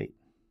phosphate.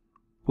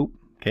 Oop,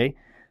 okay.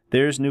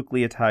 There's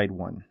nucleotide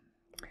 1.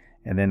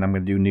 And then I'm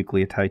going to do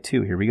nucleotide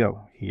 2. Here we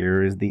go.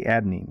 Here is the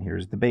adenine.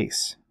 Here's the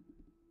base.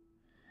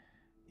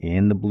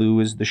 In the blue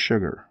is the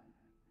sugar.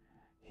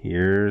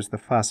 Here's the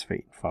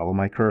phosphate. Follow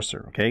my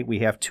cursor. Okay, we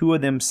have 2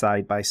 of them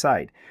side by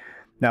side.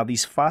 Now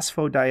these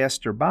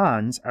phosphodiester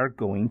bonds are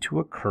going to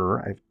occur,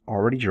 I've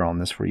already drawn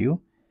this for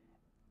you,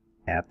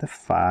 at the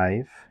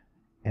 5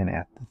 and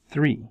at the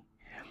 3.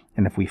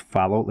 And if we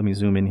follow, let me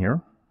zoom in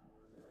here.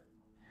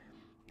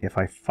 If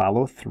I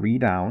follow 3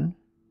 down,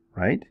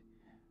 right,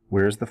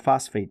 where's the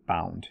phosphate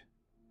bound?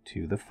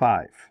 To the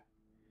 5.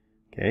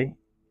 Okay,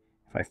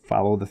 if I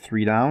follow the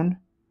 3 down,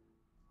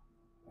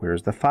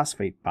 where's the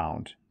phosphate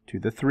bound? To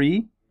the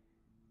 3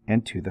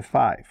 and to the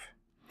 5.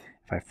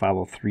 If I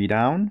follow 3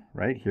 down,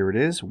 right, here it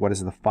is. What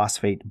is the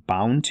phosphate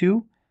bound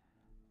to?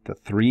 The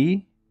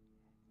 3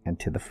 and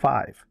to the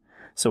 5.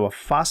 So a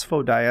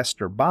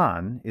phosphodiester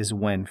bond is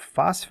when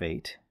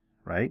phosphate,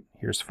 right,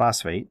 here's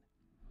phosphate,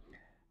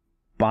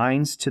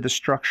 binds to the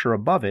structure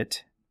above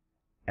it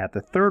at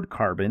the 3rd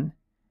carbon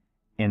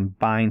and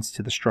binds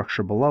to the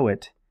structure below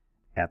it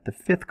at the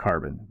 5th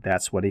carbon.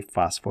 That's what a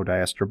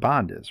phosphodiester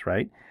bond is,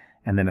 right?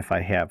 And then if I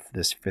have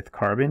this 5th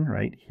carbon,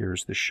 right,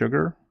 here's the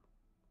sugar,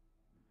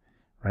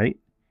 right?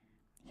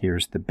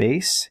 Here's the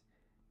base.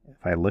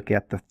 If I look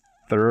at the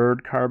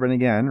 3rd carbon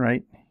again,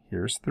 right,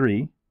 here's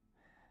 3.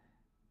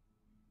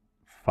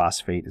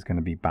 Phosphate is going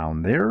to be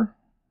bound there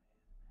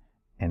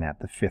and at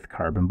the 5th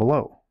carbon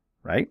below,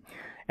 right?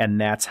 And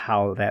that's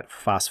how that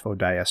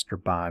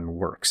phosphodiester bond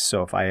works.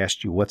 So if I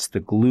asked you what's the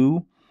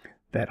glue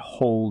that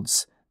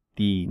holds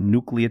the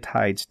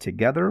nucleotides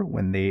together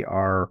when they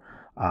are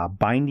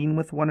binding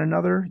with one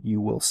another, you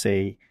will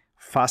say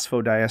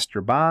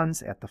phosphodiester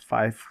bonds at the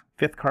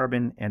 5th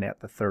carbon and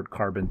at the 3rd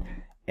carbon,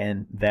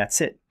 and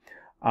that's it.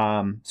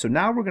 So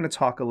now we're going to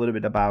talk a little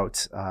bit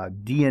about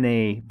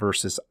DNA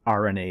versus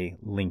RNA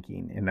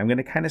linking, and I'm going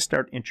to kind of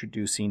start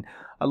introducing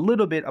a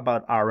little bit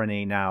about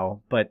RNA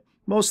now, but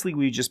mostly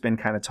we've just been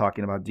kind of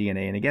talking about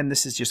DNA, and again,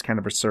 this is just kind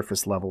of a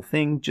surface level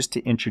thing just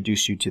to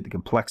introduce you to the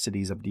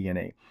complexities of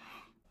DNA.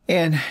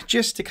 And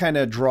just to kind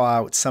of draw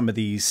out some of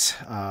these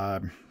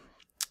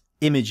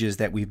images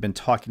that we've been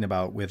talking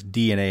about with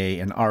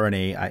DNA and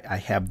RNA, I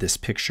have this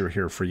picture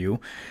here for you.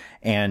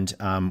 And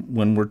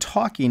when we're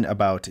talking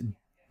about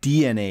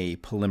DNA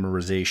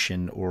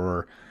polymerization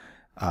or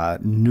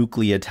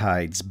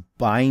nucleotides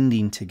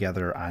binding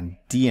together on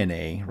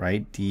DNA,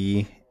 right,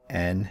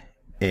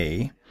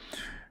 DNA,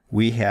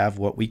 we have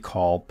what we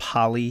call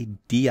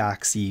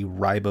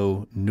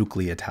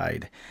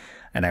polydeoxyribonucleotide.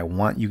 And I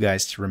want you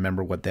guys to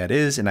remember what that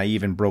is. And I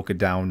even broke it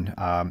down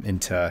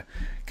into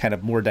kind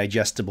of more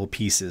digestible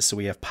pieces. So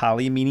we have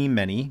poly meaning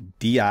many,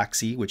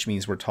 deoxy, which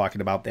means we're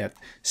talking about that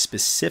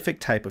specific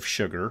type of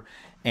sugar,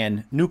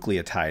 and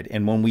nucleotide.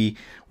 And when we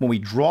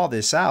draw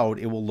this out,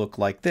 it will look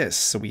like this.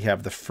 So we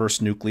have the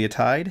first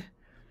nucleotide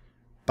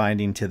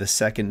binding to the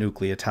second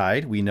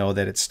nucleotide. We know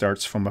that it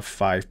starts from a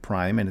 5'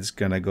 and it's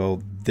going to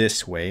go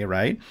this way,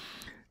 right?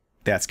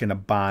 That's going to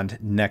bond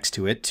next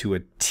to it to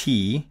a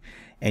T.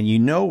 And you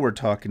know we're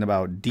talking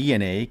about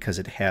DNA because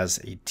it has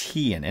a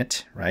T in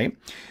it, right?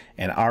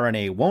 And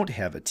RNA won't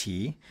have a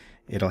T.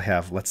 It'll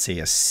have, let's say,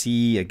 a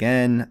C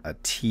again, a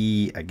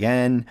T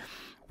again.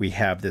 We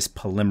have this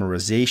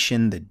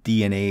polymerization. The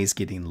DNA is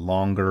getting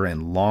longer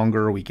and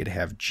longer. We could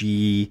have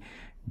G,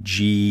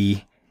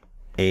 G,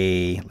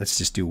 A. Let's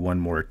just do one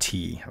more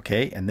T,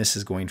 okay? And this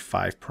is going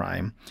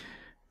 5'.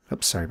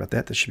 Oops, sorry about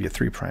that. This should be a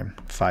 3',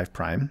 5'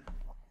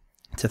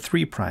 to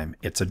 3'.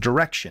 It's a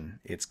direction.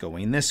 It's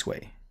going this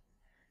way,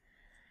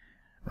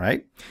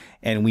 right?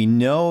 And we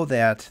know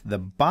that the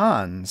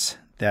bonds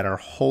that are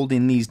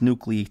holding these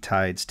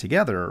nucleotides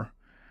together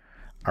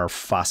are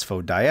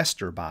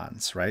phosphodiester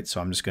bonds, right?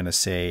 So I'm just going to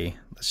say,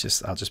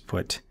 I'll just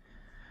put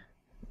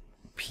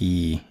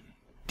PDB,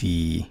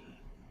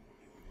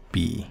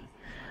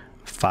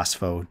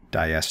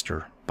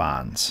 phosphodiester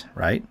bonds,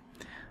 right?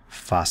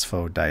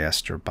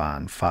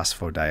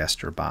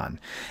 Phosphodiester bond.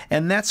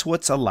 And that's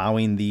what's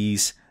allowing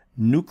these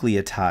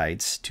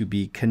nucleotides to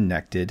be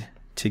connected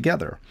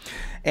together.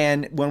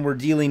 And when we're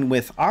dealing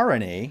with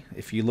RNA,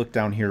 if you look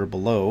down here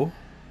below,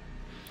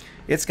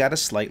 it's got a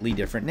slightly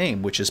different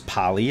name, which is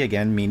poly,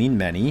 again, meaning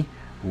many,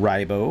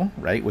 ribo,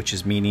 right, which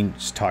is meaning,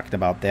 just talking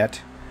about that,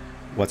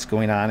 what's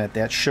going on at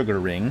that sugar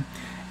ring,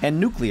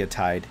 and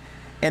nucleotide.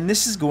 And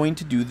this is going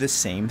to do the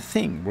same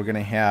thing. We're going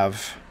to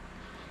have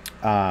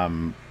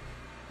the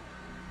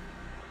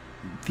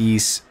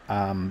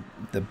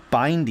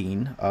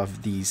binding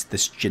of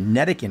this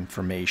genetic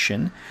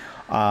information.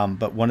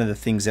 But one of the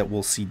things that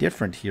we'll see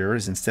different here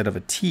is instead of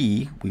a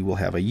T, we will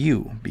have a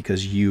U,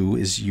 because U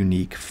is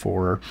unique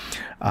for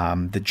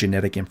the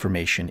genetic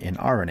information in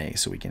RNA.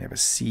 So we can have a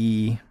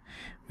C,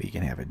 we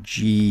can have a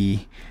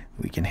G,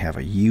 we can have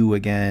a U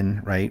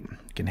again, right?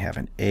 We can have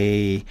an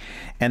A.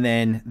 And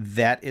then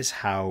that is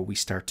how we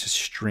start to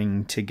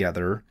string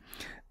together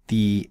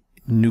the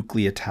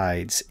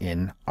nucleotides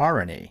in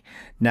RNA.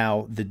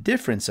 Now, the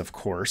difference, of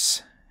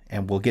course,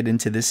 and we'll get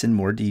into this in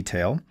more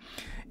detail,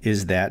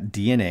 is that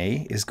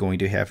DNA is going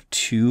to have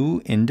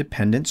two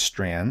independent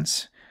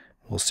strands.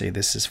 We'll say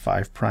this is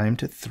 5'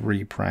 to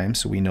 3',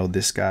 so we know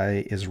this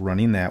guy is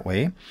running that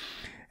way.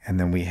 And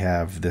then we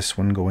have this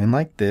one going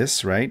like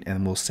this, right?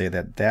 And we'll say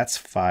that that's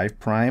 5'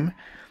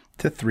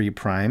 to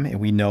 3', and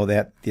we know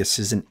that this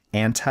is an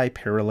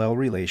anti-parallel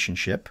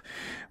relationship.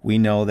 We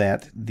know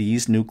that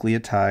these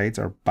nucleotides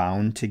are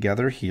bound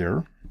together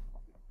here,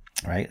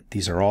 right?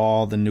 These are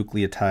all the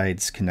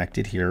nucleotides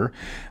connected here.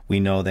 We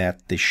know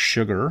that the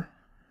sugar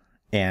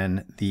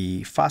and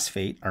the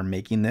phosphate are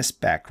making this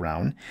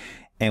background,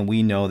 and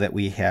we know that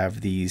we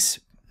have these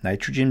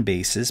nitrogen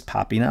bases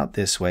popping out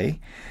this way,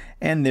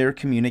 and they're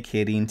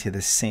communicating to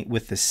the same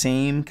with the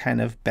same kind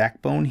of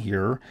backbone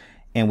here,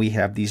 and we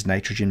have these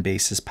nitrogen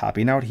bases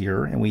popping out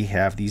here, and we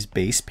have these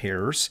base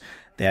pairs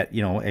that,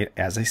 you know,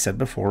 as I said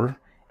before,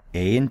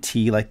 A and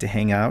T like to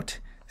hang out,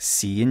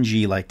 C and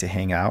G like to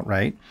hang out,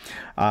 right?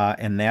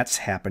 And that's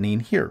happening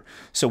here.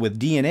 So with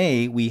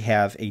DNA, we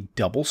have a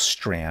double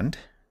strand,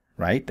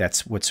 right?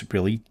 That's what's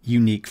really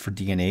unique for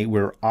DNA,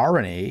 where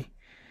RNA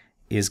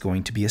is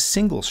going to be a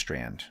single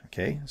strand,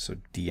 okay? So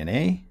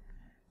DNA,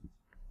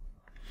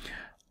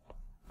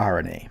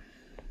 RNA,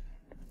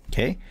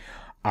 okay?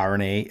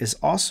 RNA is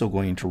also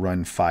going to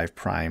run 5'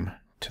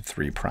 to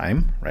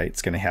 3', right?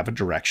 It's going to have a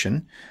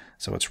direction,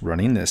 so it's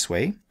running this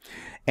way,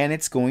 and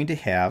it's going to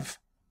have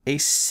a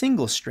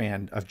single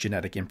strand of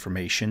genetic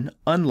information,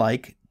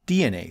 unlike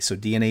DNA. So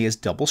DNA is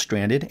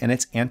double-stranded and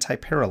it's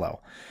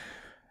anti-parallel.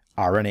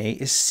 RNA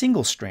is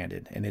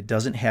single-stranded and it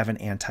doesn't have an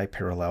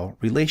anti-parallel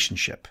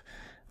relationship.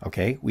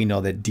 Okay, we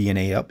know that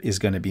DNA is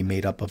going to be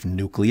made up of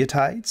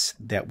nucleotides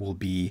that will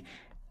be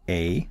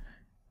A,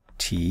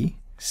 T,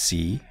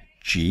 C,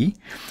 G,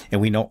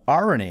 and we know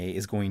RNA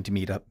is going to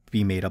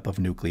be made up of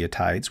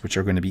nucleotides, which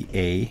are going to be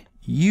A,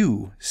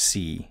 U,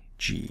 C,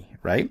 G,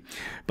 right?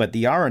 But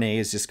the RNA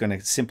is just going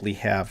to simply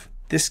have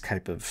this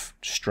type of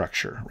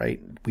structure, right?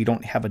 We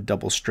don't have a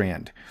double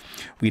strand.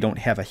 We don't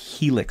have a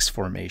helix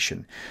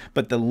formation,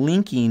 but the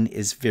linking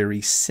is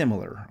very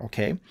similar,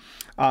 okay?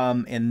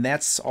 And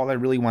that's all I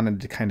really wanted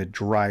to kind of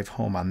drive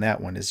home on that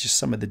one, is just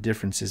some of the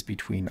differences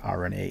between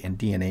RNA and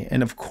DNA.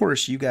 And of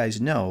course, you guys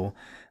know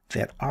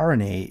that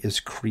RNA is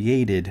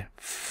created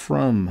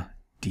from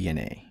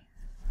DNA,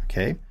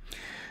 okay?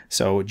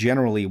 So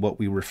generally what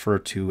we refer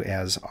to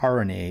as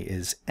RNA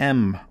is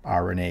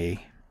mRNA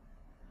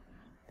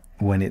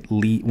when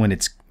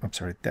it's, I'm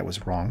sorry, that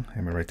was wrong.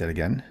 Let me write that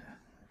again.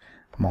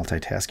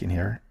 Multitasking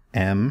here.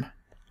 mRNA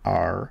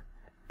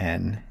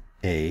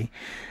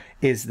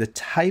is the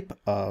type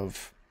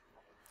of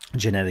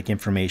genetic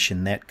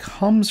information that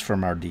comes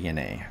from our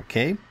DNA,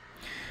 okay?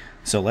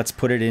 So let's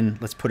put it in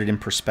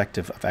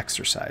perspective of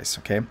exercise,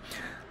 okay?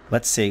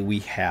 Let's say we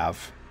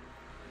have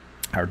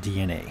our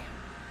DNA.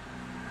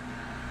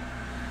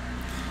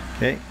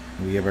 Okay,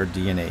 we have our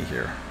DNA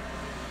here.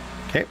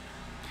 Okay,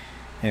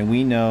 and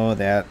we know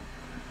that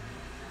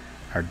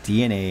our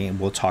DNA, and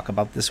we'll talk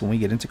about this when we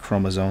get into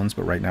chromosomes,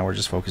 but right now we're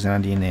just focusing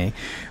on DNA.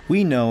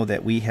 We know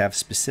that we have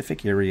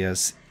specific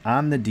areas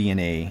on the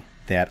DNA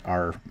that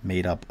are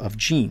made up of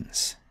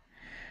genes,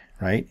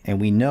 right?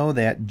 And we know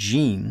that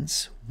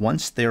genes,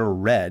 once they're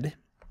read,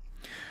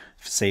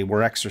 say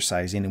we're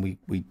exercising and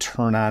we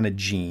turn on a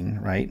gene,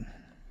 right?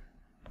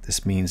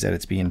 This means that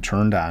it's being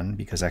turned on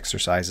because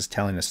exercise is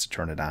telling us to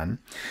turn it on.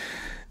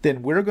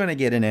 Then we're going to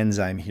get an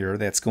enzyme here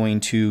that's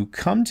going to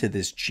come to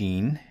this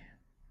gene,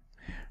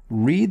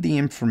 read the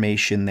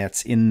information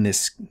that's in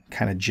this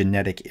kind of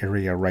genetic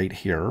area right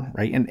here,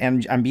 right?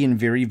 And I'm being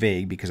very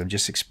vague because I'm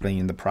just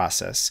explaining the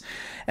process.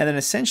 And then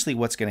essentially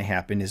what's going to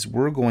happen is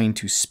we're going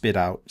to spit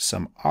out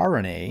some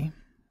RNA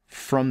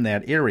from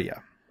that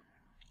area.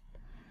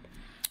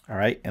 All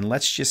right, and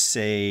let's just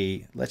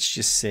say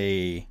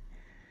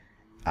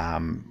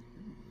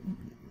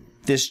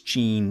this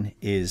gene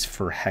is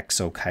for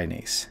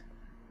hexokinase.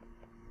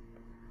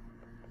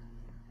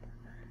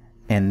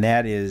 And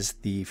that is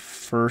the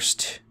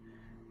first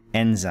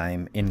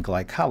enzyme in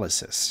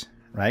glycolysis,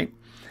 right?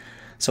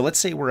 So let's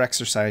say we're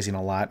exercising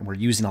a lot and we're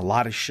using a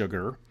lot of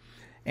sugar,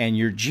 and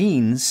your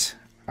genes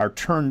are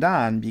turned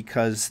on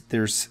because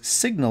there's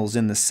signals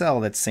in the cell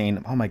that's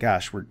saying, oh my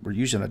gosh, we're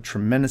using a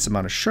tremendous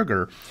amount of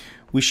sugar.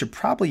 We should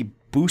probably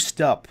boost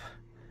up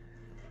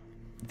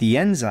the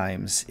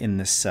enzymes in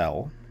the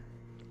cell.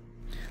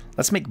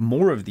 Let's make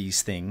more of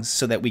these things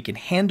so that we can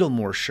handle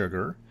more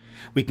sugar,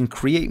 we can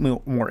create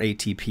more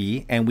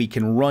ATP, and we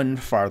can run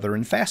farther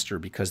and faster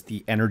because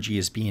the energy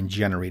is being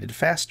generated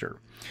faster.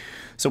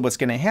 So what's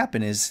going to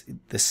happen is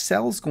the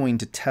cell's going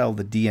to tell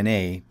the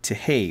DNA to,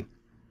 hey,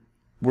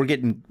 we're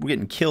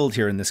getting killed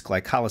here in this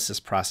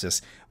glycolysis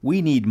process.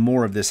 We need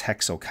more of this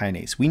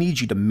hexokinase. We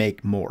need you to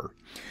make more.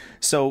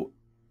 So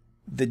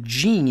the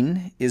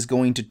gene is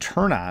going to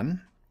turn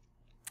on,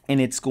 and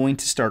it's going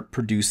to start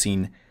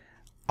producing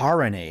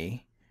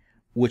RNA,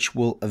 which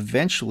will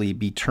eventually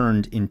be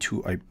turned into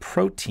a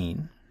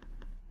protein.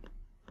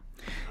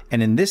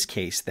 And in this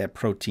case, that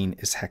protein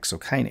is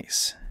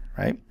hexokinase,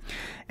 right?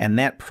 And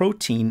that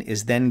protein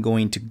is then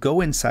going to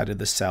go inside of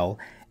the cell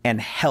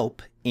and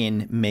help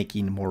in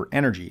making more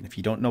energy. And if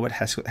you don't know what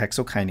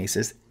hexokinase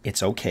is,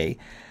 it's okay.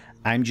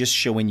 I'm just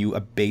showing you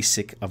a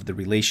basic of the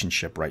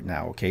relationship right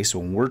now, okay? So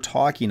when we're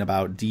talking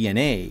about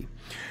DNA,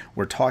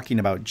 we're talking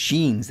about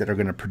genes that are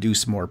going to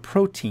produce more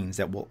proteins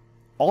that will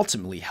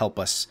ultimately help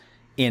us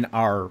in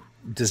our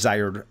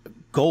desired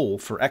goal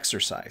for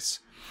exercise.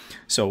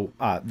 So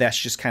that's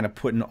just kind of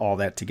putting all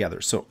that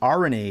together. So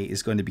RNA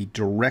is going to be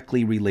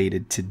directly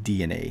related to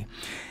DNA.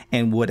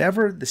 And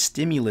whatever the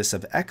stimulus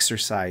of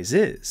exercise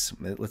is,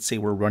 let's say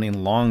we're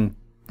running long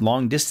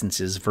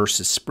distances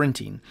versus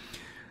sprinting.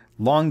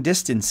 Long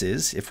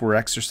distances, if we're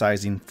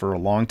exercising for a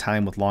long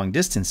time with long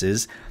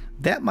distances,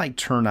 that might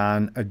turn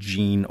on a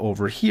gene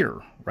over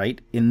here,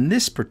 right? In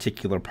this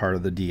particular part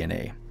of the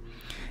DNA.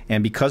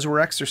 And because we're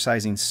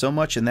exercising so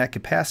much in that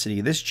capacity,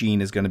 this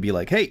gene is going to be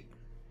like, hey,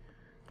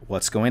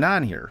 what's going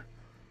on here?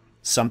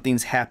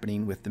 Something's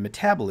happening with the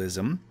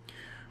metabolism.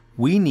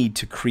 We need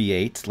to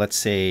create, let's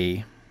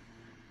say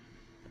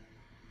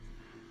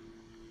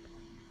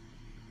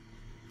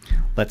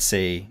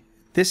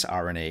this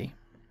RNA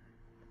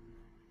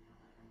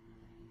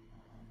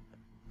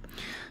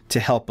to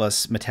help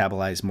us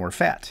metabolize more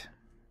fat,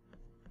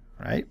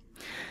 right?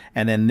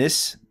 And then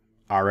this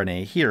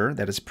RNA here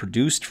that is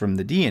produced from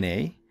the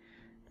DNA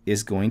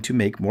is going to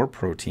make more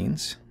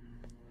proteins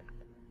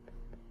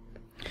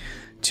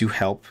to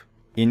help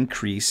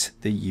increase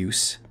the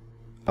use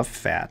of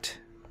fat,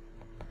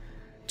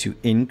 to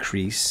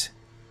increase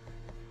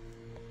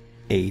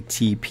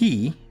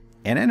ATP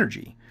and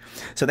energy.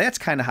 So that's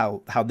kind of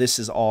how this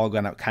is all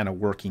going to kind of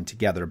working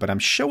together. But I'm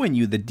showing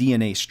you the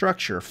DNA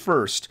structure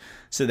first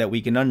so that we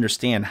can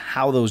understand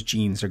how those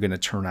genes are going to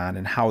turn on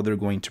and how they're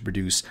going to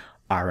produce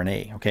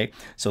RNA, okay?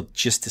 So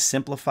just to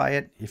simplify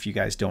it, if you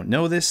guys don't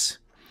know this,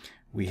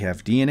 we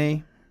have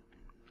DNA.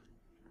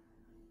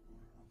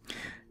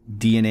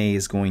 DNA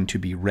is going to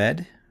be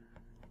read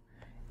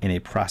in a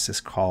process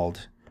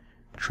called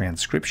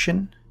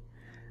transcription.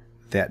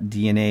 That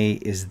DNA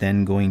is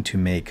then going to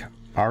make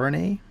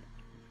RNA.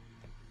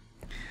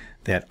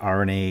 That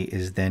RNA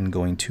is then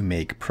going to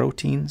make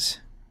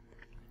proteins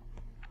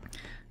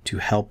to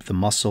help the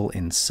muscle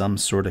in some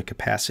sort of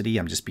capacity.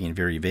 I'm just being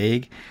very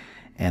vague.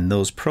 And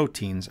those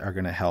proteins are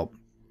going to help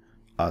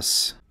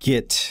us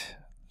get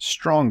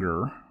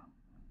stronger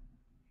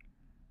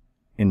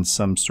in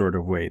some sort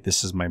of way.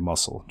 This is my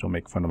muscle. Don't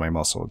make fun of my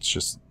muscle. It's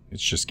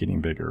just getting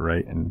bigger,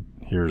 right? And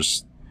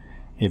here's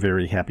a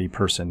very happy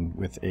person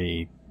with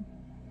a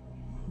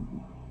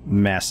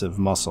massive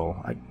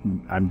muscle.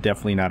 I'm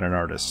definitely not an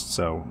artist,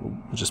 so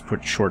we'll just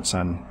put shorts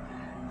on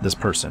this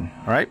person.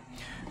 All right,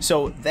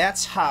 so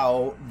that's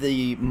how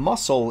the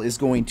muscle is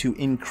going to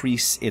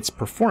increase its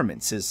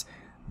performance. Is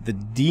the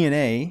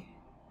DNA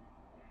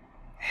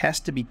has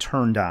to be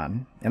turned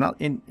on,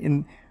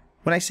 and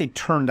when I say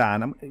turned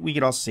on, we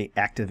could also say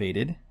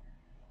activated,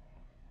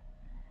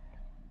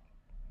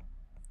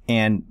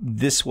 and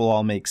this will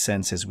all make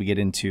sense as we get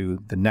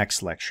into the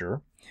next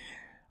lecture.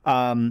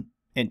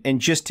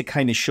 And just to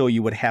kind of show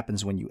you what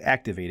happens when you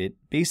activate it,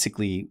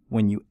 basically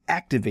when you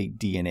activate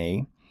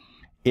DNA,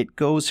 it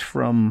goes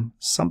from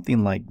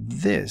something like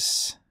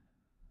this,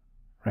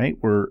 right,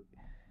 where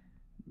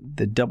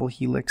the double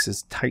helix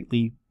is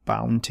tightly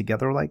bound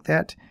together like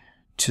that,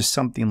 to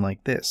something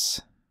like this.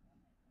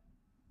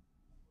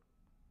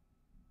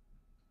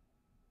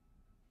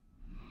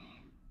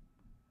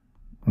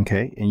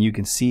 Okay, and you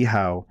can see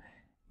how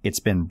it's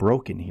been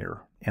broken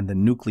here, and the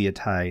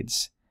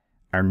nucleotides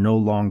are no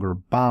longer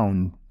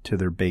bound to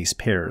their base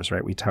pairs,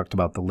 right? We talked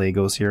about the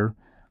Legos here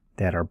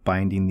that are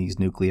binding these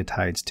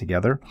nucleotides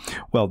together.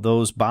 Well,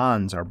 those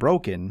bonds are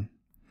broken,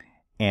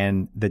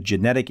 and the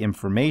genetic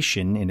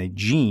information in a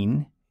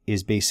gene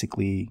is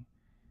basically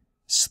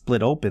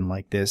split open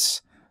like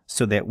this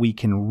so that we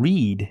can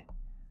read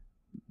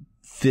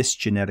this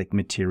genetic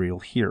material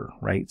here,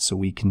 right? So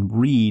we can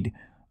read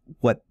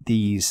what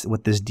this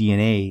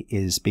DNA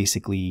is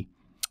basically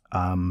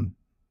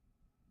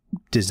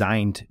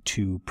designed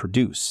to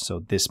produce. So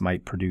this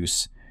might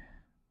produce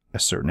a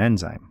certain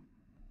enzyme,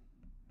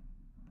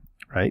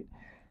 right?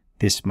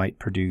 This might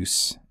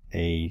produce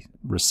a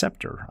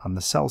receptor on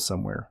the cell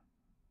somewhere.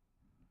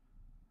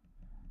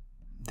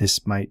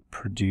 This might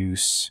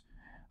produce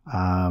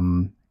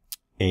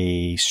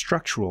a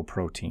structural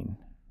protein,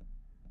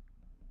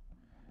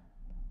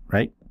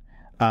 right?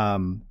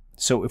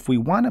 So if we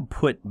want to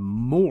put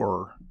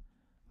more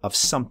of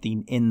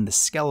something in the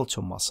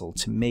skeletal muscle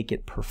to make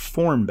it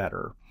perform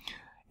better,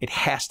 it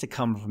has to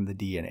come from the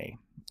DNA.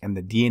 And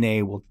the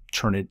DNA will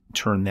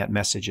turn that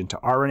message into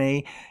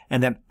RNA,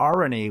 and then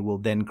RNA will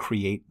then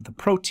create the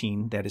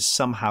protein that is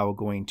somehow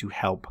going to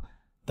help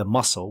the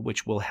muscle,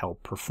 which will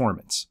help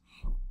performance.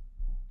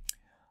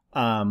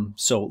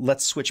 So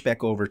let's switch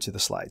back over to the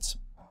slides.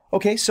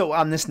 Okay, so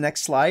on this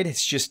next slide,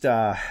 it's just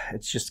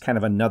kind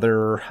of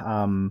another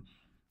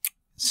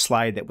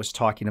slide that was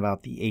talking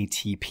about the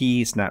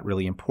ATP. It's not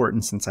really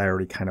important since I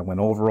already kind of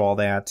went over all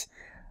that.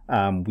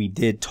 We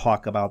did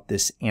talk about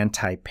this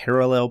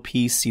anti-parallel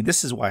piece. See,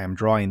 this is why I'm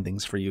drawing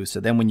things for you. So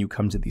then when you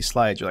come to these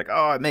slides, you're like,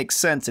 oh, it makes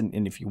sense.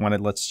 And if you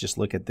wanted, let's just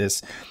look at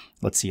this.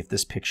 Let's see if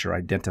this picture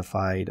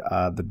identified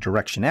the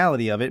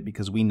directionality of it,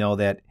 because we know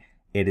that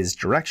it is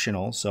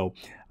directional. So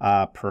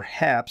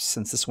perhaps,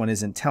 since this one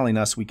isn't telling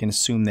us, we can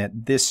assume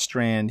that this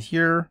strand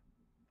here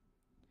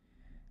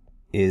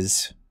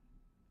is,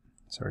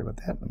 sorry about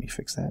that, let me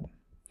fix that.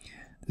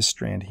 This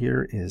strand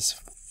here is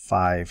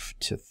 5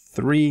 to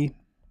 3,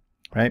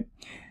 right?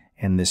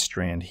 And this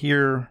strand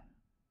here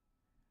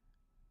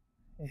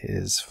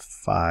is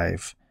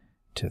 5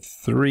 to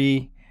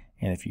 3.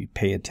 And if you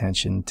pay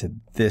attention to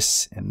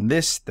this and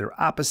this, they're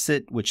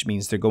opposite, which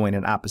means they're going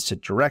in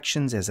opposite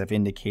directions, as I've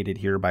indicated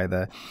here by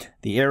the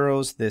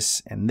arrows.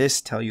 This and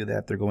this tell you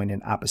that they're going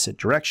in opposite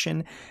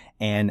direction.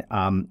 And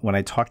when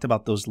I talked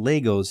about those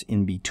Legos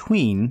in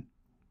between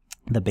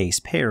the base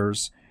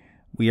pairs,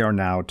 we are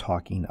now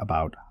talking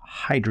about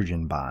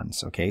hydrogen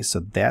bonds. Okay, so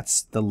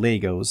that's the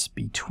Legos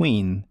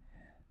between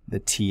the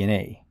T and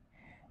A,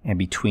 and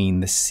between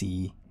the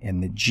C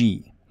and the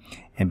G,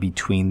 and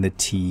between the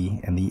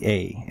T and the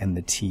A, and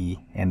the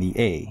T and the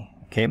A.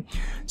 Okay,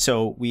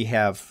 so we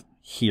have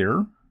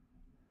here,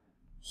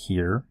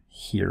 here,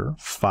 here,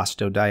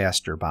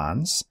 phosphodiester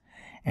bonds,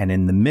 and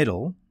in the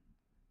middle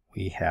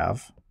we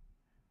have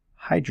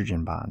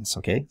hydrogen bonds.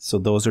 Okay, so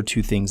those are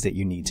two things that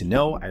you need to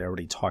know. I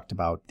already talked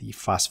about the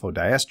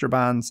phosphodiester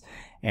bonds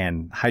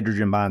and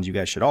hydrogen bonds. You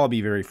guys should all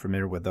be very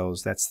familiar with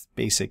those. That's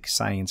basic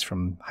science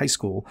from high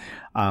school,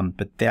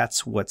 but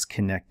that's what's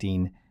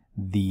connecting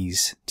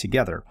these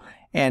together.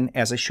 And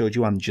as I showed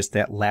you on just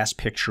that last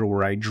picture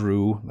where I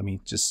drew, let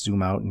me just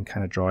zoom out and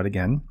kind of draw it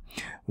again.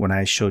 When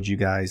I showed you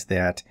guys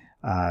that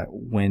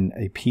when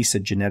a piece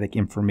of genetic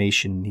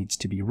information needs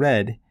to be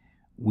read,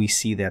 we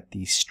see that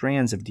the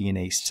strands of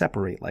DNA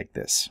separate like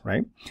this,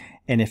 right?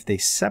 And if they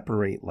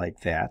separate like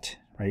that,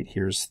 right,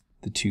 here's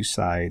the two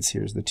sides,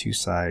 here's the two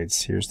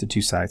sides, here's the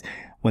two sides.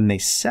 When they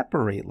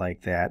separate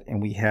like that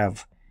and we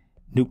have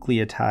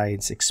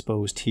nucleotides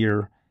exposed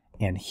here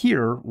and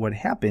here, what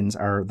happens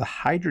are the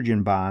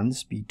hydrogen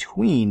bonds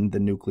between the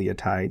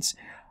nucleotides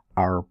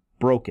are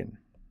broken,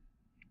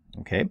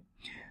 okay?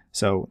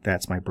 So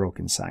that's my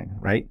broken sign,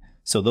 right?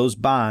 So those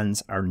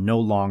bonds are no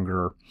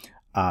longer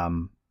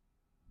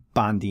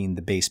bonding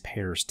the base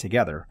pairs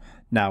together.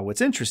 Now, what's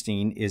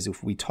interesting is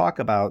if we talk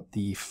about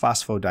the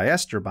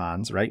phosphodiester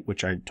bonds, right,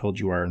 which I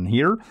told you are in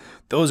here,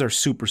 those are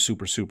super,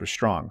 super, super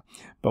strong.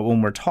 But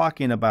when we're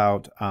talking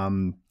about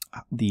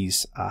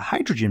these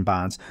hydrogen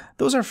bonds,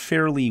 those are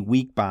fairly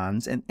weak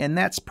bonds, and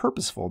that's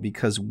purposeful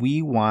because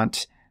we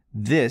want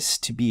this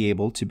to be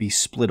able to be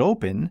split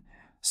open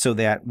so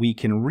that we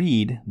can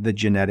read the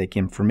genetic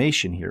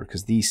information here,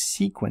 because these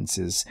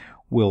sequences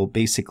will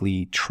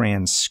basically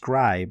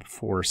transcribe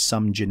for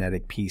some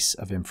genetic piece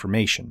of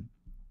information.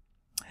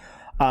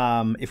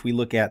 If we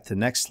look at the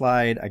next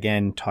slide,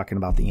 again, talking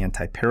about the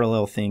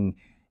anti-parallel thing,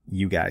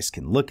 you guys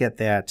can look at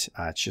that.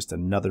 It's just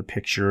another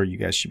picture. You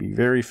guys should be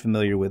very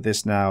familiar with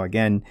this now.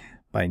 Again,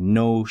 by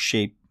no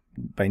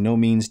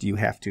means do you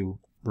have to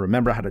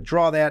remember how to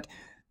draw that.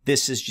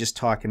 This is just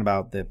talking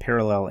about the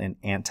parallel and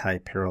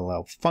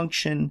anti-parallel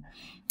function.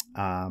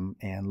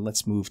 And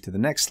let's move to the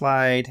next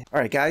slide. All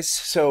right, guys.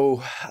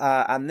 So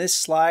on this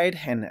slide,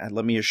 and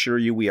let me assure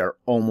you, we are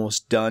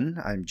almost done.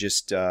 I'm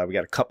just, we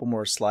got a couple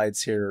more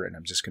slides here, and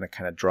I'm just going to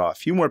kind of draw a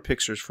few more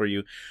pictures for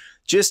you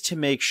just to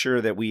make sure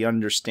that we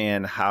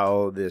understand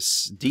how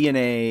this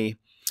DNA,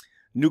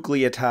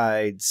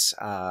 nucleotides,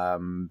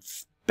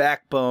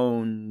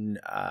 backbone,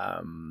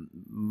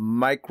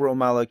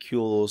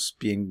 micromolecules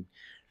being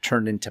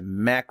turned into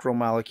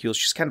macromolecules,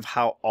 just kind of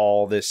how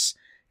all this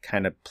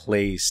kind of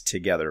plays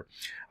together.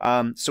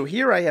 So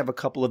here I have a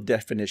couple of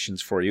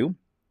definitions for you.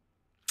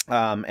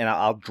 And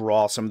I'll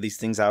draw some of these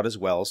things out as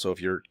well. So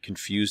if you're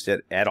confused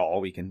at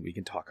all, we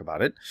can talk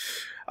about it.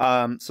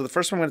 So the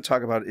first one I'm going to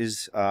talk about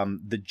is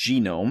the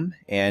genome.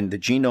 And the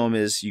genome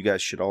is, you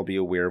guys should all be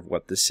aware of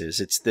what this is.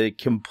 It's the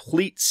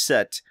complete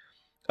set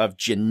of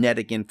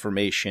genetic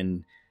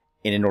information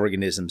in an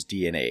organism's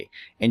DNA.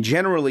 And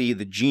generally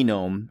the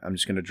genome, I'm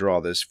just going to draw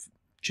this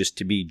just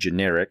to be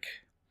generic.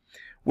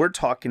 We're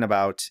talking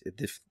about,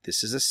 if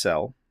this is a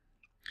cell,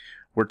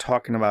 we're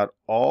talking about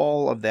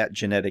all of that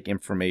genetic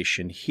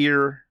information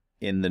here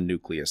in the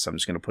nucleus. I'm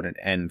just going to put an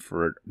N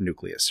for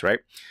nucleus,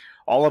 right?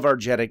 All of our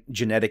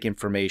genetic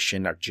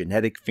information, our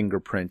genetic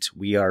fingerprint,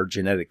 we are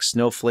genetic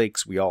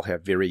snowflakes. We all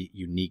have very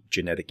unique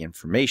genetic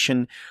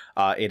information.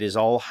 It is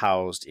all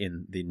housed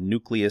in the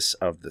nucleus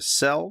of the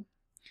cell,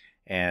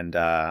 and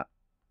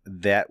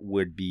that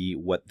would be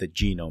what the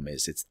genome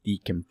is. It's the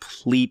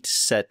complete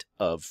set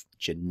of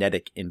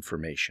genetic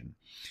information.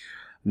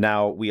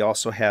 Now, we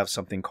also have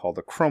something called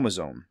a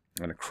chromosome,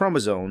 and a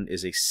chromosome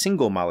is a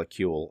single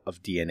molecule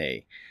of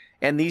DNA.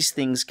 And these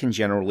things can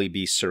generally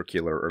be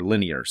circular or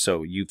linear.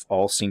 So you've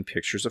all seen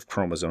pictures of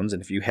chromosomes,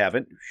 and if you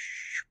haven't,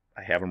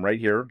 I have them right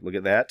here. Look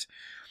at that.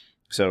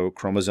 So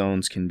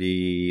chromosomes can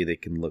be, they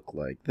can look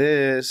like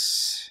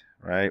this,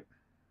 right?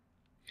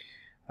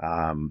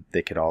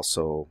 They could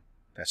also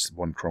That's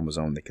one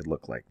chromosome that could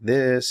look like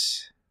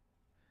this,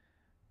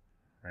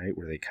 right?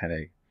 Where they kind of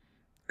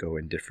go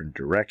in different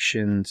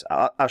directions.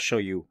 I'll show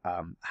you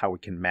how we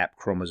can map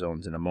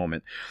chromosomes in a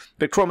moment.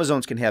 But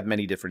chromosomes can have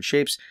many different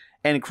shapes,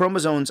 and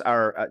chromosomes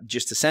are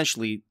just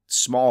essentially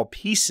small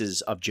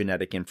pieces of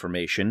genetic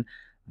information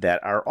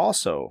that are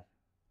also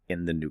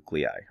in the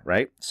nuclei,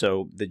 right?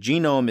 So the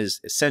genome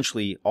is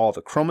essentially all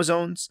the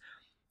chromosomes,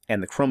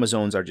 and the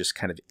chromosomes are just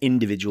kind of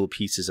individual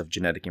pieces of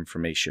genetic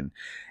information.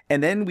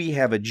 And then we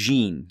have a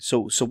gene.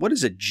 So what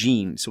is a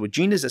gene? So a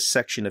gene is a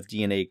section of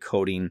DNA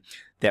coding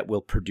that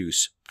will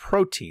produce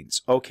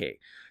proteins. Okay,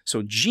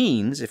 so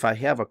genes, if I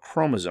have a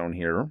chromosome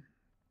here,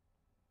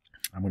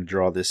 I'm going to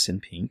draw this in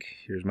pink.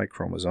 Here's my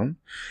chromosome.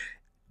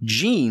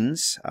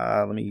 Genes,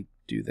 let me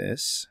do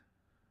this.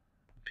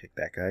 Pick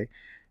that guy.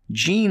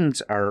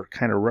 Genes are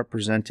kind of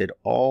represented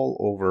all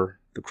over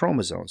the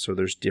chromosome. So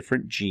there's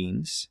different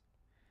genes.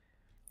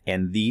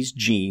 And these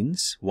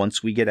genes,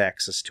 once we get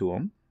access to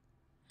them,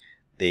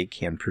 they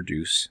can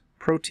produce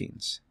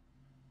proteins.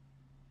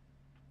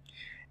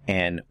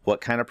 And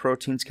what kind of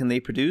proteins can they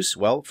produce?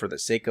 Well, for the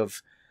sake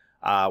of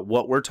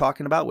what we're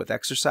talking about with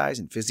exercise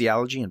and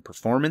physiology and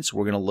performance,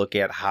 we're going to look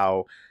at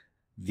how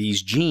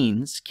these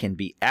genes can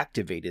be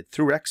activated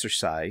through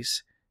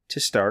exercise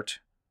to start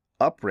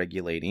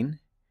upregulating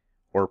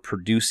or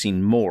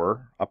producing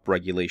more.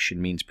 Upregulation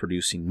means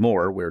producing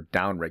more, where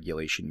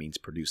downregulation means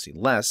producing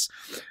less,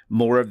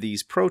 more of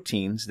these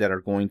proteins that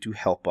are going to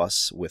help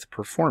us with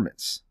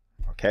performance.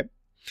 Okay?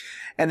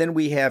 And then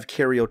we have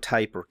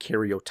karyotype or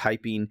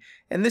karyotyping,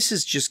 and this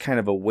is just kind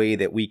of a way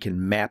that we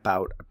can map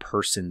out a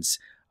person's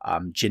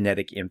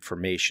genetic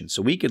information.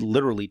 So we could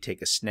literally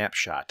take a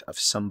snapshot of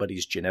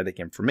somebody's genetic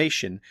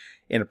information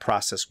in a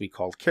process we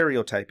call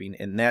karyotyping,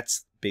 and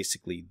that's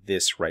basically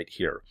this right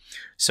here.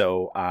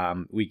 So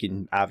we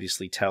can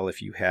obviously tell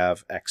if you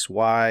have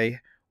XY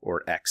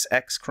or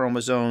XX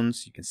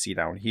chromosomes. You can see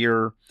down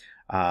here.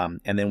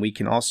 And then we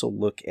can also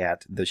look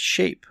at the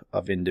shape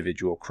of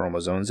individual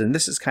chromosomes, and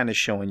this is kind of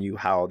showing you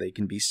how they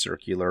can be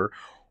circular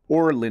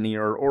or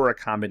linear or a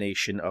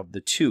combination of the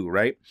two,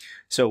 right?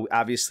 So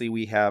obviously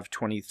we have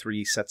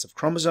 23 sets of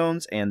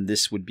chromosomes, and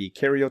this would be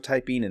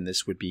karyotyping, and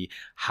this would be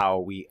how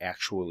we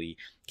actually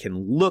can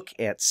look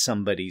at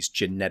somebody's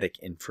genetic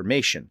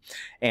information.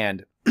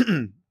 And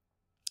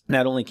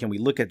not only can we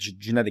look at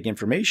genetic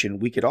information,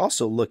 we could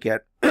also look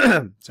at,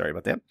 sorry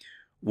about that,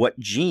 what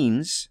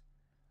genes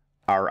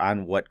are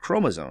on what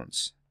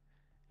chromosomes.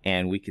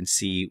 And we can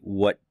see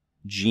what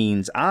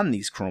genes on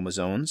these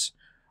chromosomes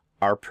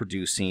are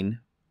producing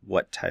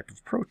what type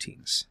of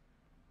proteins.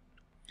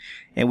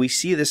 And we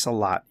see this a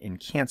lot in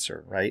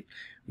cancer, right?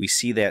 We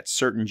see that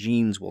certain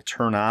genes will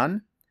turn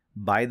on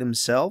by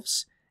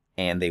themselves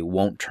and they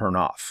won't turn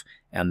off.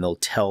 And they'll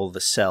tell the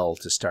cell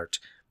to start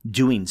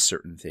doing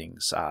certain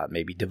things,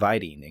 maybe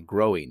dividing and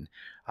growing.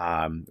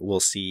 We'll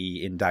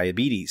see in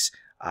diabetes,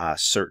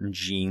 certain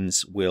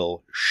genes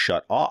will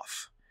shut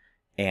off.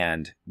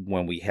 And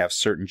when we have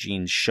certain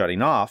genes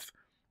shutting off,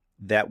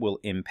 that will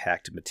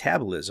impact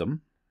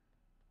metabolism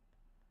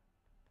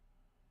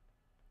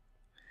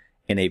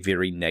in a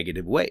very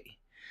negative way.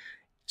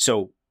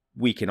 So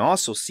we can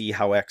also see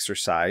how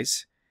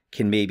exercise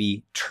can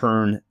maybe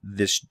turn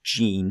this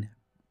gene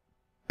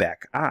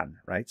back on,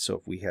 right? So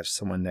if we have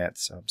someone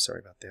that's, I'm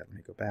sorry about that, let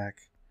me go back.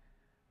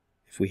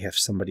 If we have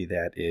somebody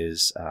that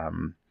is,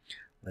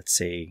 let's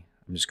say,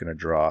 I'm just going to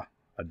draw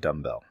a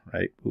dumbbell,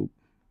 right? Oop,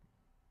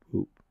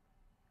 oop.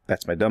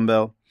 That's my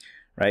dumbbell,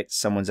 right?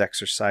 Someone's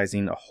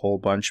exercising a whole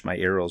bunch. My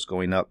arrow's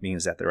going up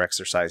means that they're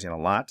exercising a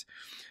lot.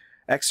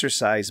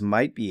 Exercise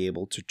might be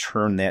able to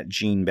turn that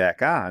gene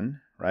back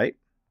on, right?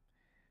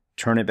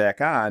 Turn it back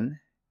on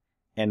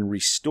and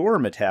restore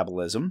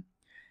metabolism.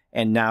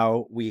 And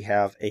now we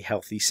have a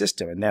healthy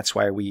system. And that's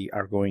why we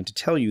are going to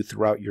tell you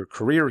throughout your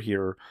career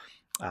here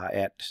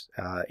at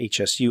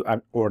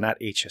HSU, or not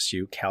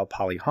HSU, Cal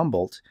Poly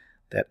Humboldt,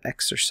 that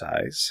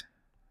exercise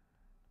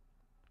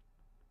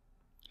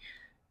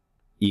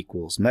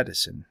equals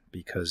medicine,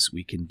 because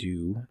we can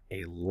do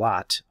a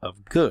lot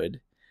of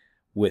good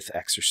with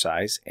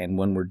exercise, and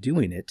when we're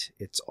doing it,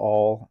 it's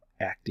all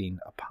acting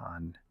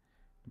upon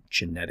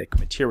genetic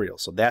material.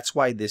 So that's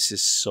why this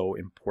is so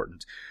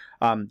important.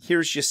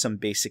 Here's just some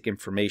basic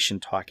information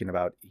talking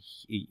about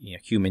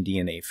human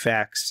DNA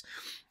facts.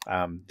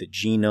 The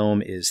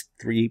genome is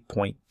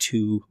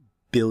 3.2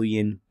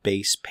 billion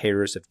base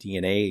pairs of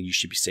DNA. You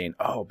should be saying,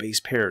 "Oh, base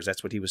pairs."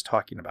 That's what he was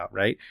talking about,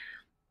 right?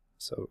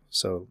 So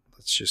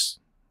let's just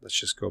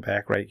go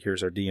back. Right,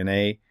 here's our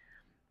DNA.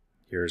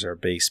 Here's our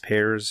base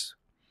pairs.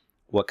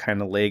 What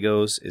kind of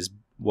Lego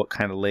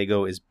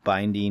is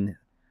binding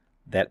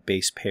that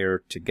base pair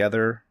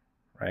together,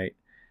 right?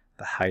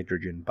 The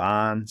hydrogen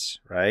bonds,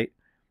 right?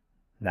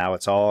 Now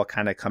it's all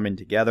kind of coming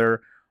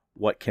together.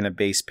 What can a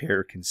base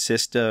pair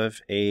consist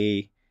of?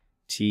 A,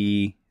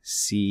 T,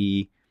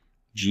 C,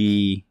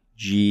 G,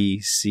 G,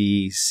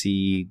 C,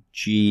 C,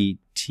 G,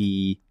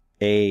 T,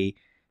 A,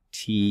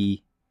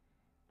 T,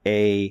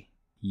 A,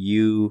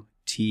 U,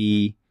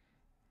 T,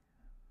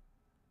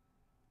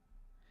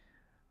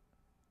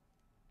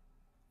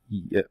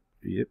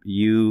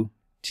 U,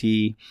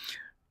 T.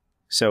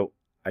 So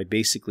I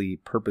basically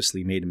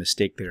purposely made a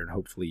mistake there, and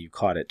hopefully you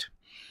caught it.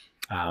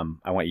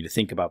 I want you to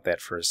think about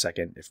that for a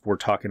second. If we're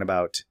talking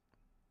about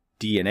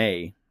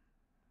DNA,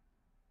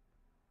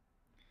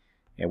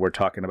 and we're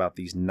talking about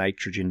these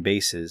nitrogen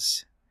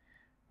bases,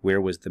 where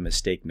was the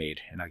mistake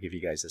made? And I'll give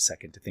you guys a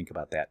second to think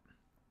about that.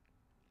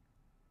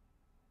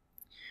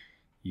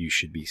 You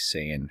should be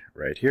saying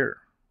right here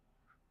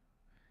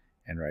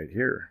and right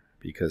here,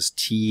 because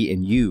T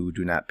and U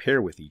do not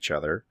pair with each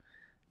other.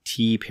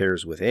 T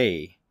pairs with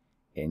A,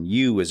 and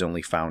U is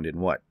only found in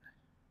what?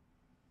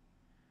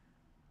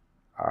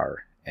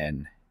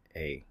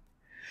 RNA.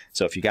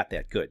 So if you got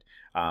that, good.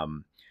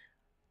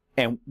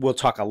 And we'll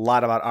talk a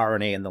lot about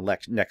RNA in the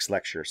next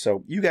lecture.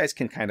 So you guys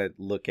can kind of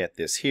look at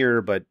this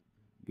here, but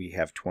we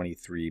have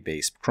 23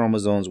 base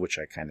chromosomes, which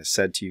I kind of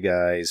said to you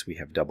guys. We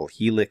have double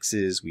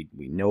helixes. We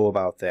know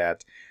about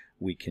that.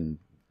 We can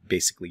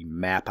basically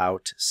map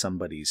out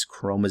somebody's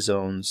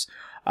chromosomes.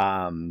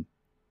 And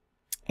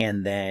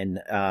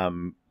then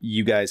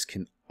you guys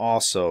can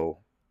also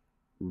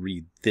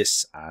read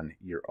this on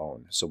your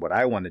own. So what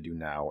I want to do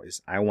now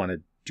is I want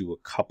to do a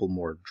couple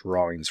more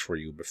drawings for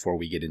you before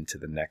we get into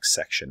the next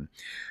section.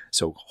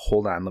 So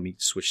hold on, let me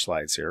switch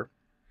slides here.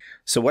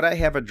 So what I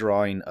have a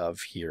drawing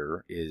of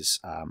here is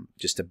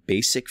just a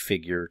basic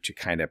figure to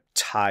kind of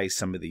tie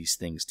some of these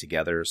things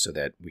together, so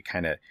that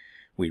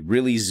we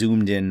really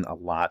zoomed in a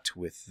lot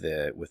with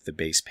the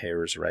base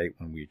pairs, right?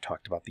 When we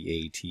talked about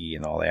the AT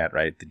and all that,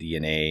 right? The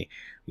DNA,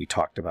 we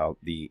talked about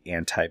the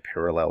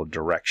anti-parallel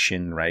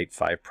direction, right?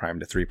 5'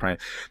 to 3'.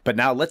 But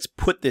now let's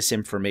put this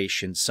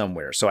information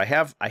somewhere. So I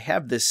have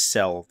this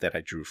cell that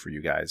I drew for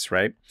you guys,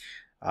 right?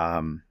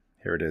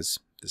 Here it is.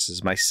 This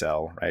is my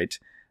cell, right?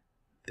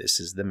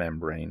 This is the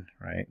membrane,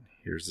 right?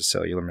 Here's the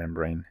cellular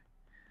membrane.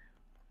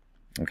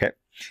 Okay.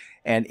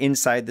 And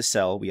inside the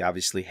cell, we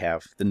obviously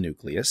have the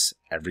nucleus.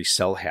 Every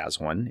cell has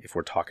one. If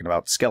we're talking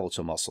about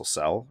skeletal muscle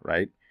cell,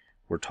 right?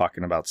 We're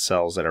talking about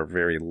cells that are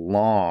very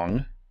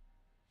long,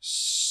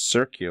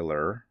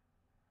 circular,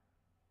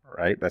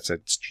 right? That's a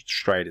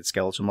striated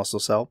skeletal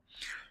muscle cell,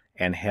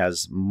 and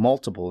has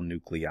multiple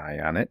nuclei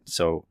on it.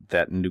 So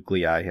that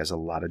nuclei has a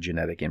lot of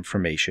genetic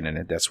information in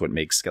it. That's what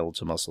makes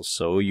skeletal muscle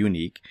so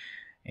unique.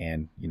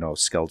 And, you know,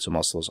 skeletal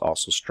muscle is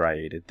also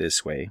striated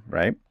this way,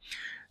 right?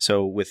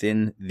 So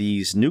within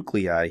these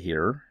nuclei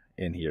here,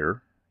 and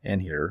here,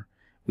 and here,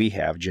 we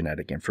have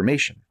genetic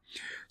information.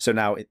 So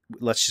now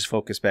let's just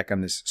focus back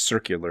on this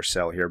circular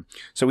cell here.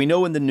 So we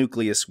know in the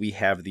nucleus we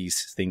have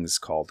these things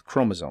called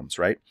chromosomes,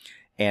 right?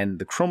 And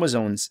the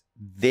chromosomes,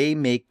 they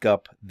make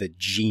up the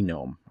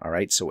genome, all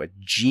right? So a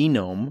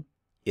genome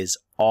is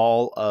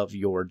all of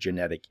your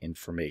genetic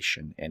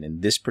information. And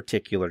in this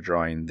particular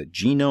drawing, the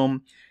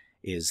genome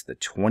is the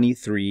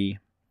 23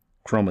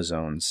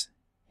 chromosomes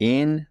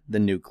in the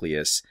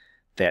nucleus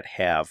that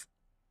have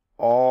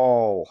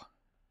all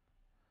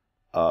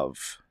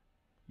of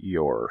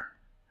your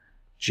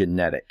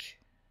genetic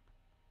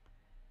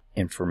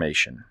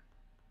information.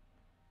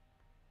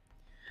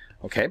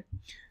 Okay,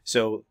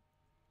 so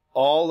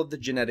all of the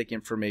genetic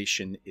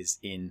information is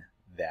in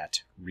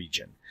that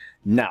region.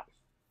 Now,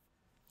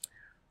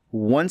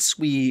 once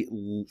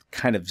we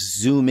kind of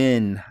zoom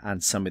in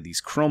on some of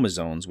these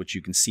chromosomes, which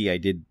you can see I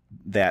did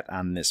that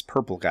on this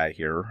purple guy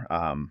here.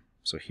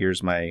 So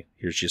here's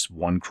just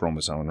one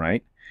chromosome,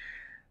 right?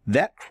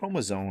 That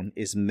chromosome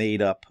is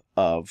made up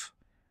of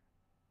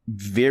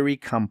very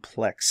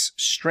complex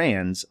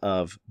strands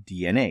of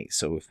DNA.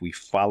 So if we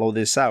follow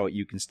this out,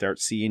 you can start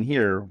seeing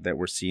here that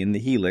we're seeing the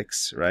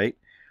helix, right?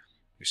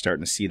 You're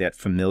starting to see that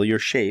familiar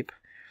shape.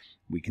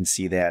 We can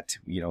see that,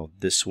 you know,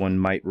 this one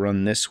might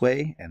run this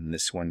way and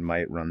this one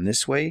might run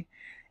this way.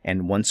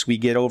 And once we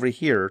get over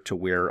here to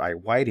where I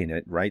widen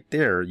it right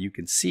there, you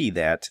can see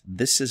that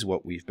this is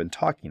what we've been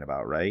talking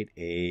about, right?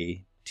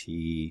 A,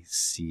 T,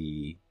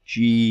 C,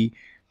 G,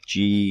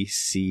 G,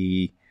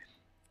 C,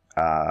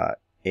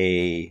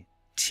 A,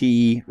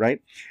 T,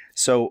 right?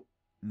 So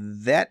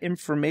that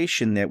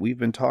information that we've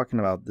been talking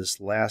about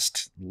this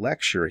last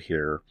lecture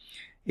here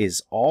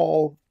is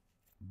all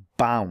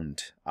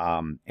bound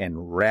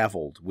and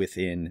raveled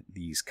within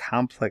these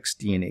complex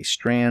DNA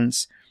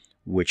strands,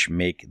 which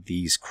make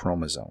these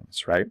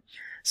chromosomes, right?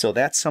 So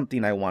that's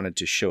something I wanted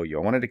to show you.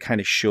 I wanted to kind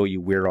of show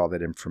you where all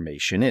that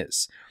information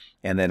is.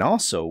 And then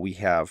also we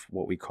have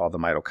what we call the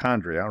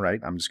mitochondria, right?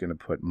 I'm just going to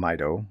put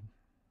mito,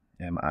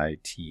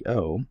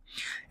 M-I-T-O.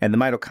 And the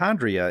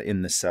mitochondria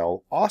in the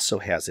cell also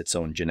has its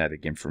own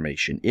genetic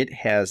information. It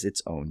has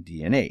its own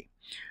DNA,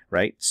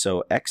 right?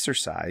 So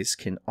exercise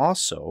can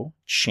also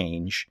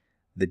change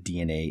the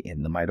DNA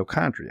in the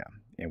mitochondria,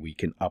 and we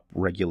can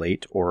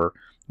upregulate, or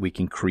we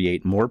can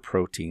create more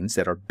proteins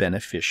that are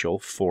beneficial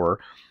for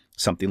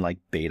something like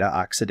beta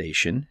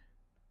oxidation,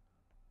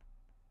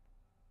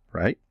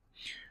 right?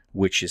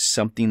 Which is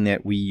something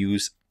that we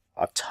use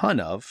a ton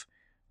of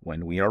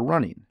when we are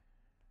running,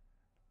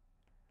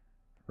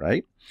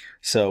 right?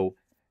 So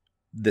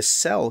the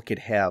cell could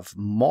have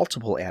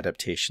multiple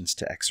adaptations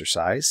to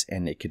exercise,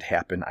 and it could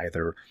happen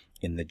either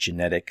in the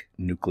genetic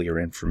nuclear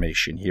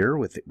information here,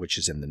 which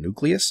is in the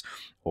nucleus,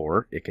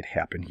 or it could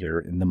happen here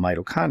in the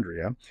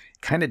mitochondria,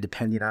 kind of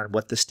depending on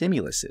what the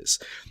stimulus is.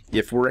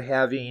 If we're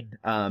having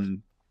a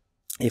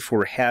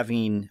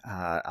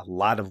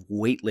lot of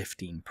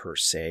weightlifting per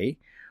se,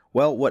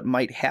 well, what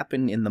might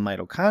happen in the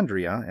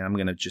mitochondria, and I'm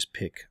going to just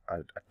pick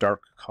a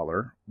dark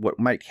color, what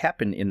might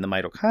happen in the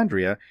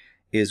mitochondria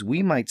is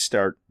we might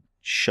start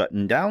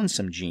shutting down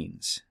some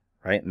genes,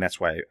 right? And that's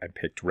why I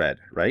picked red,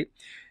 right?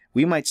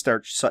 We might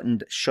start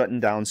shutting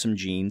down some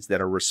genes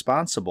that are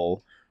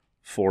responsible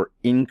for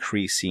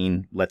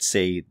increasing, let's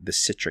say, the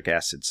citric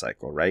acid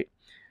cycle, right?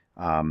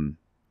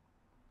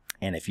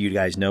 And if you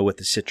guys know what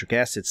the citric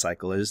acid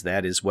cycle is,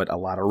 that is what a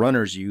lot of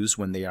runners use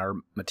when they are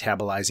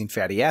metabolizing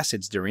fatty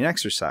acids during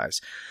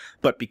exercise.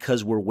 But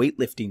because we're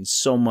weightlifting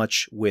so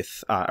much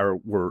or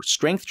we're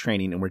strength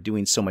training and we're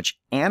doing so much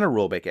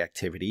anaerobic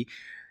activity,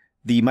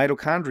 the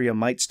mitochondria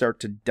might start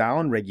to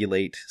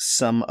downregulate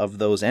some of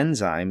those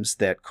enzymes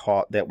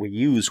that we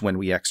use when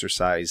we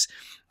exercise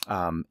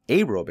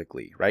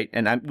aerobically, right?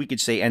 And we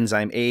could say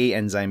enzyme A,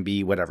 enzyme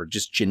B, whatever,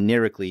 just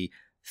generically,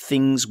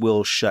 things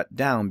will shut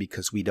down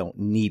because we don't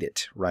need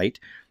it, right?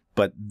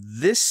 But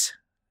this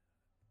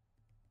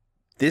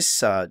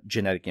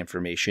genetic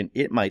information,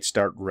 it might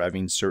start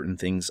revving certain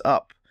things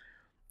up.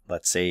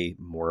 Let's say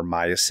more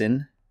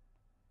myosin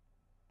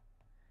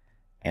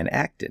and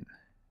actin,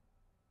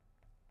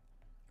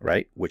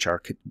 right? Which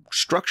are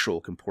structural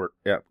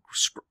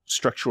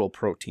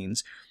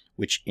proteins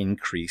which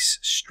increase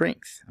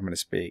strength. I'm going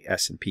to say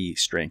S&P,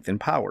 strength and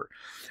power,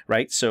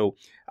 right? So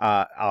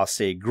I'll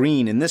say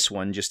green in this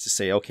one just to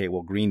say, okay,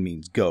 well, green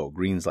means go.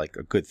 Green's like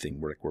a good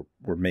thing.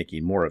 We're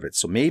making more of it.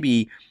 So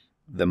maybe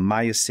the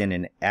myosin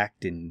and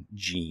actin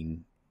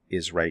gene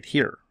is right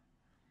here.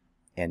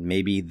 And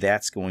maybe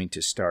that's going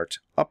to start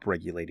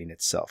upregulating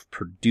itself,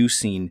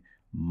 producing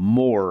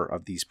more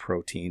of these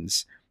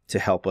proteins to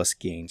help us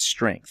gain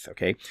strength,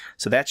 okay?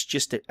 So that's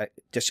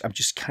I'm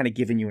just kind of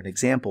giving you an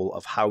example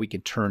of how we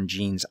can turn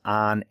genes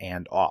on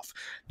and off.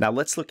 Now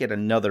let's look at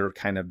another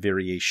kind of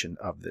variation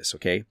of this,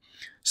 okay?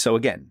 So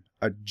again,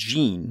 a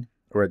gene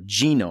or a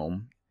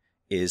genome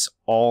is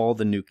all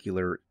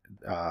the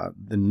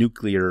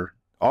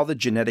all the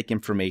genetic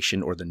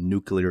information or the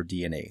nuclear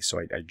DNA.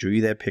 So I drew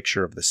you that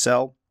picture of the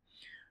cell.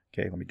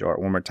 Okay, let me draw it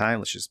one more time.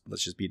 Let's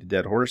just beat a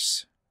dead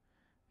horse.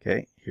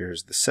 Okay,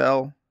 here's the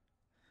cell.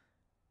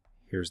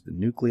 Here's the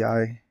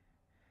nuclei,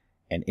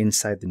 and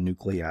inside the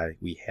nuclei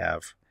we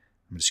have,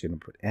 I'm just going to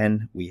put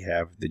N, we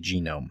have the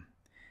genome.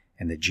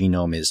 And the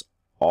genome is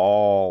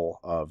all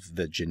of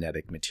the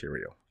genetic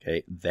material,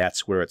 okay?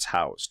 That's where it's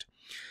housed.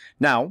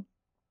 Now,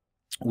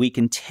 we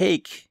can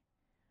take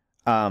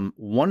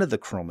one of the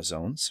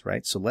chromosomes,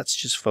 right? So let's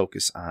just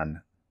focus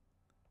on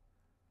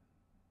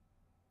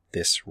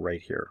this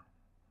right here,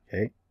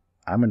 okay?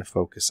 I'm going to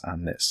focus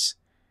on this.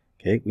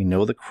 Okay, we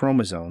know the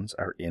chromosomes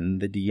are in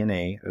the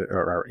DNA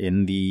or are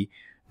in the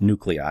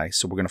nuclei,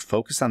 so we're going to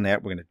focus on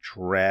that. We're going to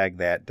drag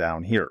that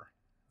down here.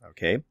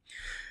 Okay,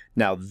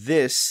 now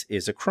this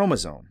is a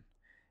chromosome,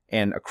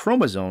 and a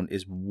chromosome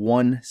is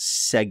one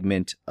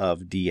segment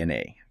of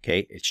DNA.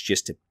 Okay, it's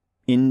just an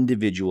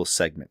individual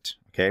segment.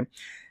 Okay,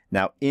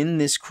 now in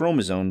this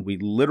chromosome, we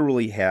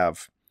literally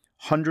have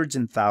hundreds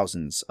and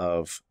thousands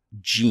of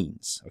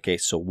genes. Okay,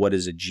 so what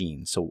is a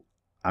gene? So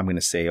I'm going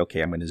to say,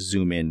 okay, I'm going to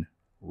zoom in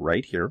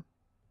right here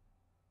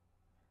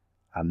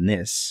on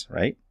this,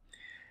 right?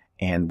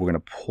 And we're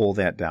going to pull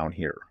that down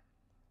here.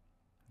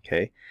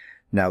 Okay.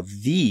 Now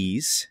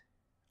these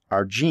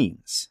are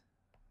genes.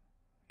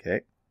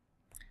 Okay.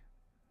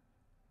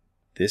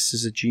 This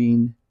is a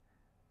gene.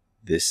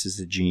 This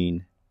is a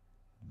gene.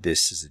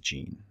 This is a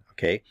gene.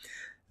 Okay.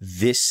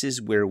 This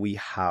is where we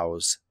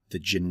house the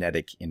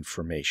genetic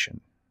information.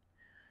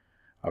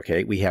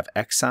 Okay, we have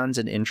exons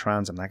and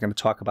introns. I'm not going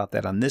to talk about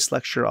that on this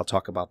lecture. I'll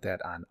talk about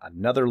that on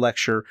another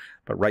lecture.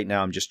 But right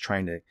now I'm just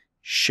trying to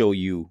show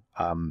you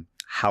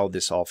how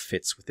this all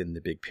fits within the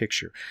big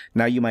picture.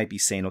 Now you might be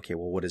saying, okay,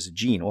 well, what is a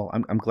gene? Well,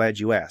 I'm glad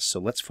you asked. So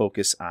let's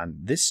focus on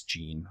this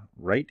gene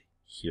right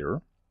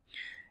here.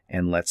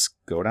 And let's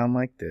go down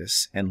like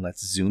this and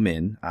let's zoom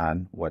in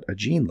on what a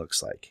gene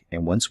looks like.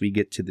 And once we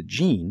get to the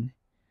gene,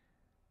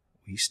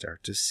 we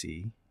start to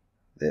see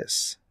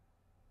this.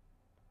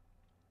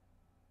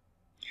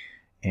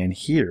 And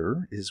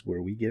here is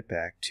where we get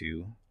back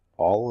to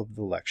all of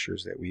the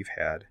lectures that we've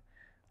had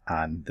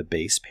on the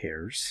base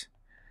pairs,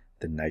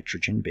 the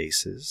nitrogen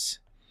bases,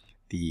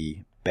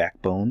 the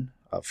backbone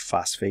of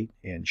phosphate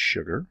and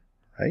sugar,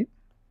 right?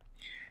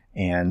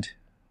 And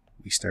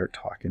we start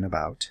talking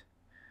about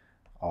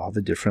all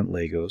the different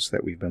Legos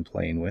that we've been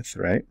playing with,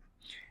 right?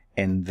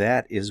 And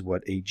that is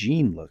what a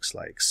gene looks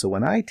like. So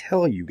when I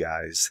tell you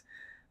guys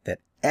that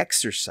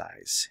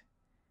exercise,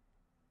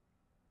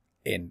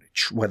 and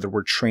whether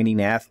we're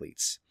training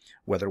athletes,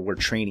 whether we're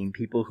training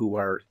people who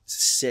are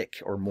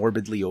sick or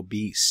morbidly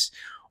obese,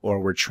 or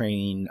we're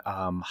training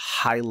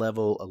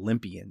high-level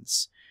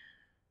Olympians,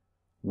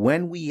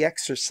 when we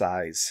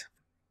exercise,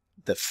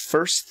 the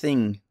first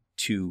thing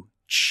to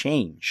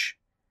change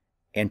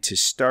and to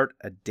start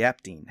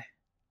adapting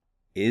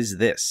is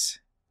this.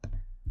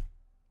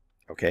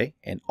 Okay,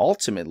 and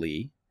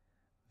ultimately,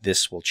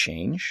 this will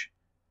change.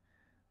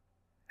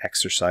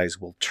 Exercise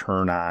will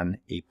turn on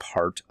a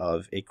part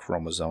of a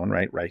chromosome,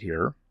 right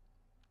here.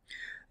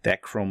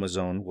 That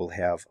chromosome will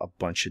have a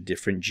bunch of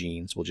different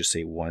genes. We'll just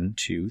say 1,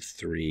 2,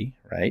 3,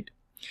 right?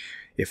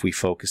 If we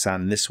focus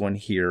on this one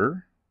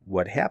here,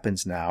 what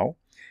happens now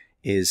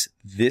is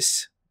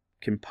this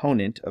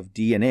component of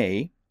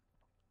DNA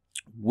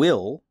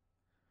will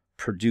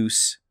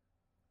produce,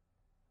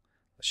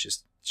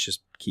 let's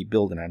just keep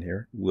building on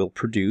here, will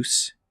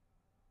produce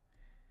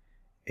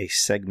a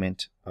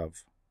segment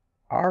of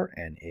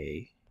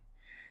RNA,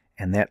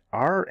 and that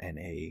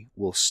RNA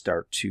will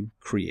start to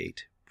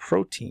create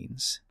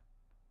proteins.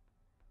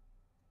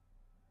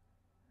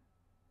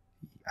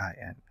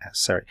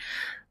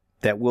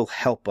 That will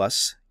help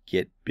us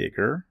get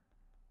bigger,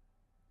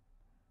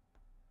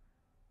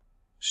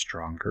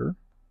 stronger,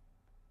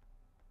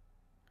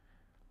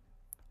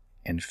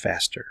 and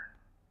faster.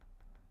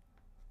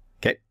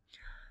 Okay,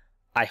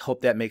 I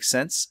hope that makes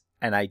sense,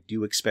 and I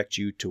do expect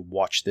you to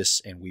watch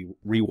this and we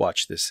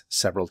rewatch this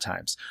several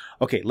times.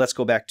 Okay, let's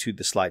go back to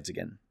the slides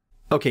again.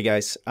 Okay,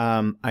 guys,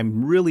 I'm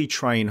really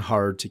trying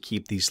hard to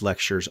keep these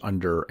lectures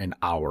under an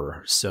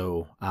hour.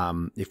 So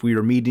if we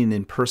were meeting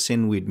in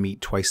person, we'd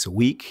meet twice a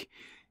week.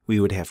 We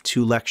would have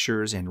 2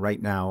 lectures, and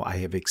right now I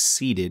have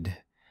exceeded,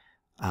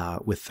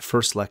 with the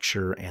first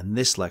lecture and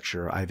this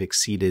lecture, I've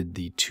exceeded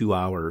the 2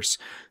 hours.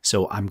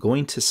 So I'm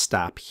going to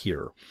stop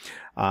here.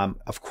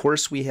 Of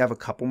course, we have a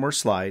couple more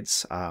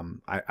slides.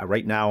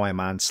 Right now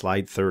I'm on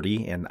slide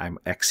 30, and I'm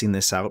Xing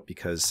this out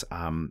because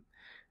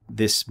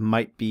this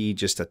might be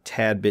just a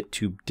tad bit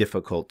too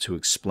difficult to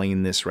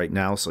explain this right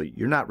now. So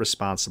you're not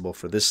responsible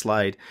for this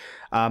slide,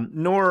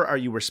 nor are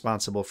you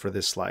responsible for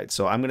this slide.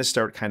 So I'm going to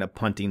start kind of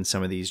punting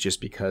some of these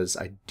just because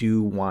I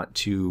do want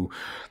to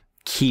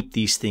keep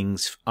these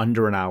things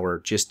under an hour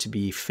just to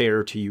be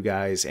fair to you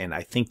guys. And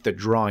I think the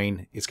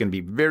drawing is going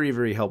to be very,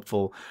 very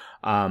helpful.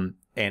 And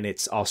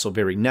it's also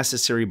very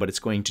necessary, but it's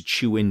going to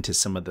chew into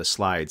some of the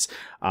slides.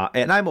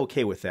 And I'm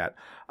okay with that.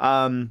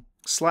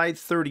 Slide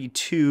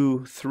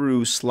 32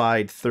 through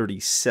slide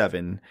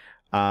 37,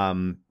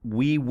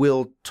 we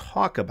will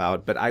talk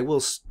about, but I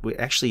will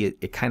actually,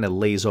 it kind of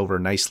lays over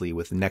nicely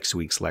with next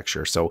week's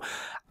lecture. So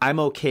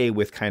I'm okay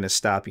with kind of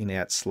stopping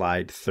at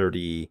slide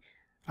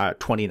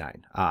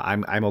 29.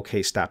 I'm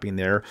okay stopping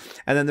there.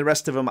 And then the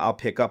rest of them I'll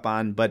pick up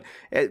on. But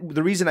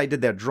the reason I did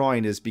that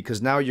drawing is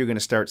because now you're going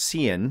to start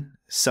seeing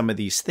some of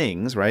these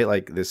things, right?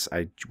 Like this,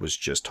 I was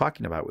just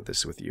talking about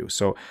with you.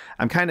 So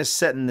I'm kind of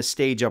setting the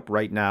stage up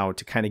right now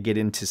to kind of get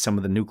into some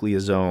of the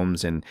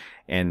nucleosomes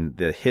and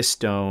the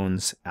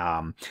histones,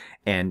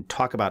 and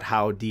talk about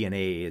how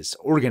DNA is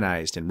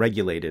organized and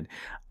regulated.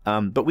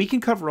 But we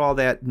can cover all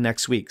that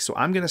next week. So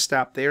I'm going to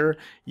stop there.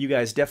 You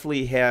guys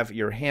definitely have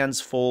your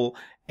hands full,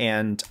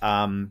 and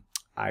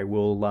I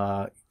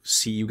will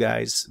see you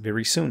guys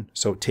very soon.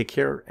 So take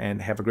care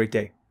and have a great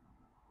day.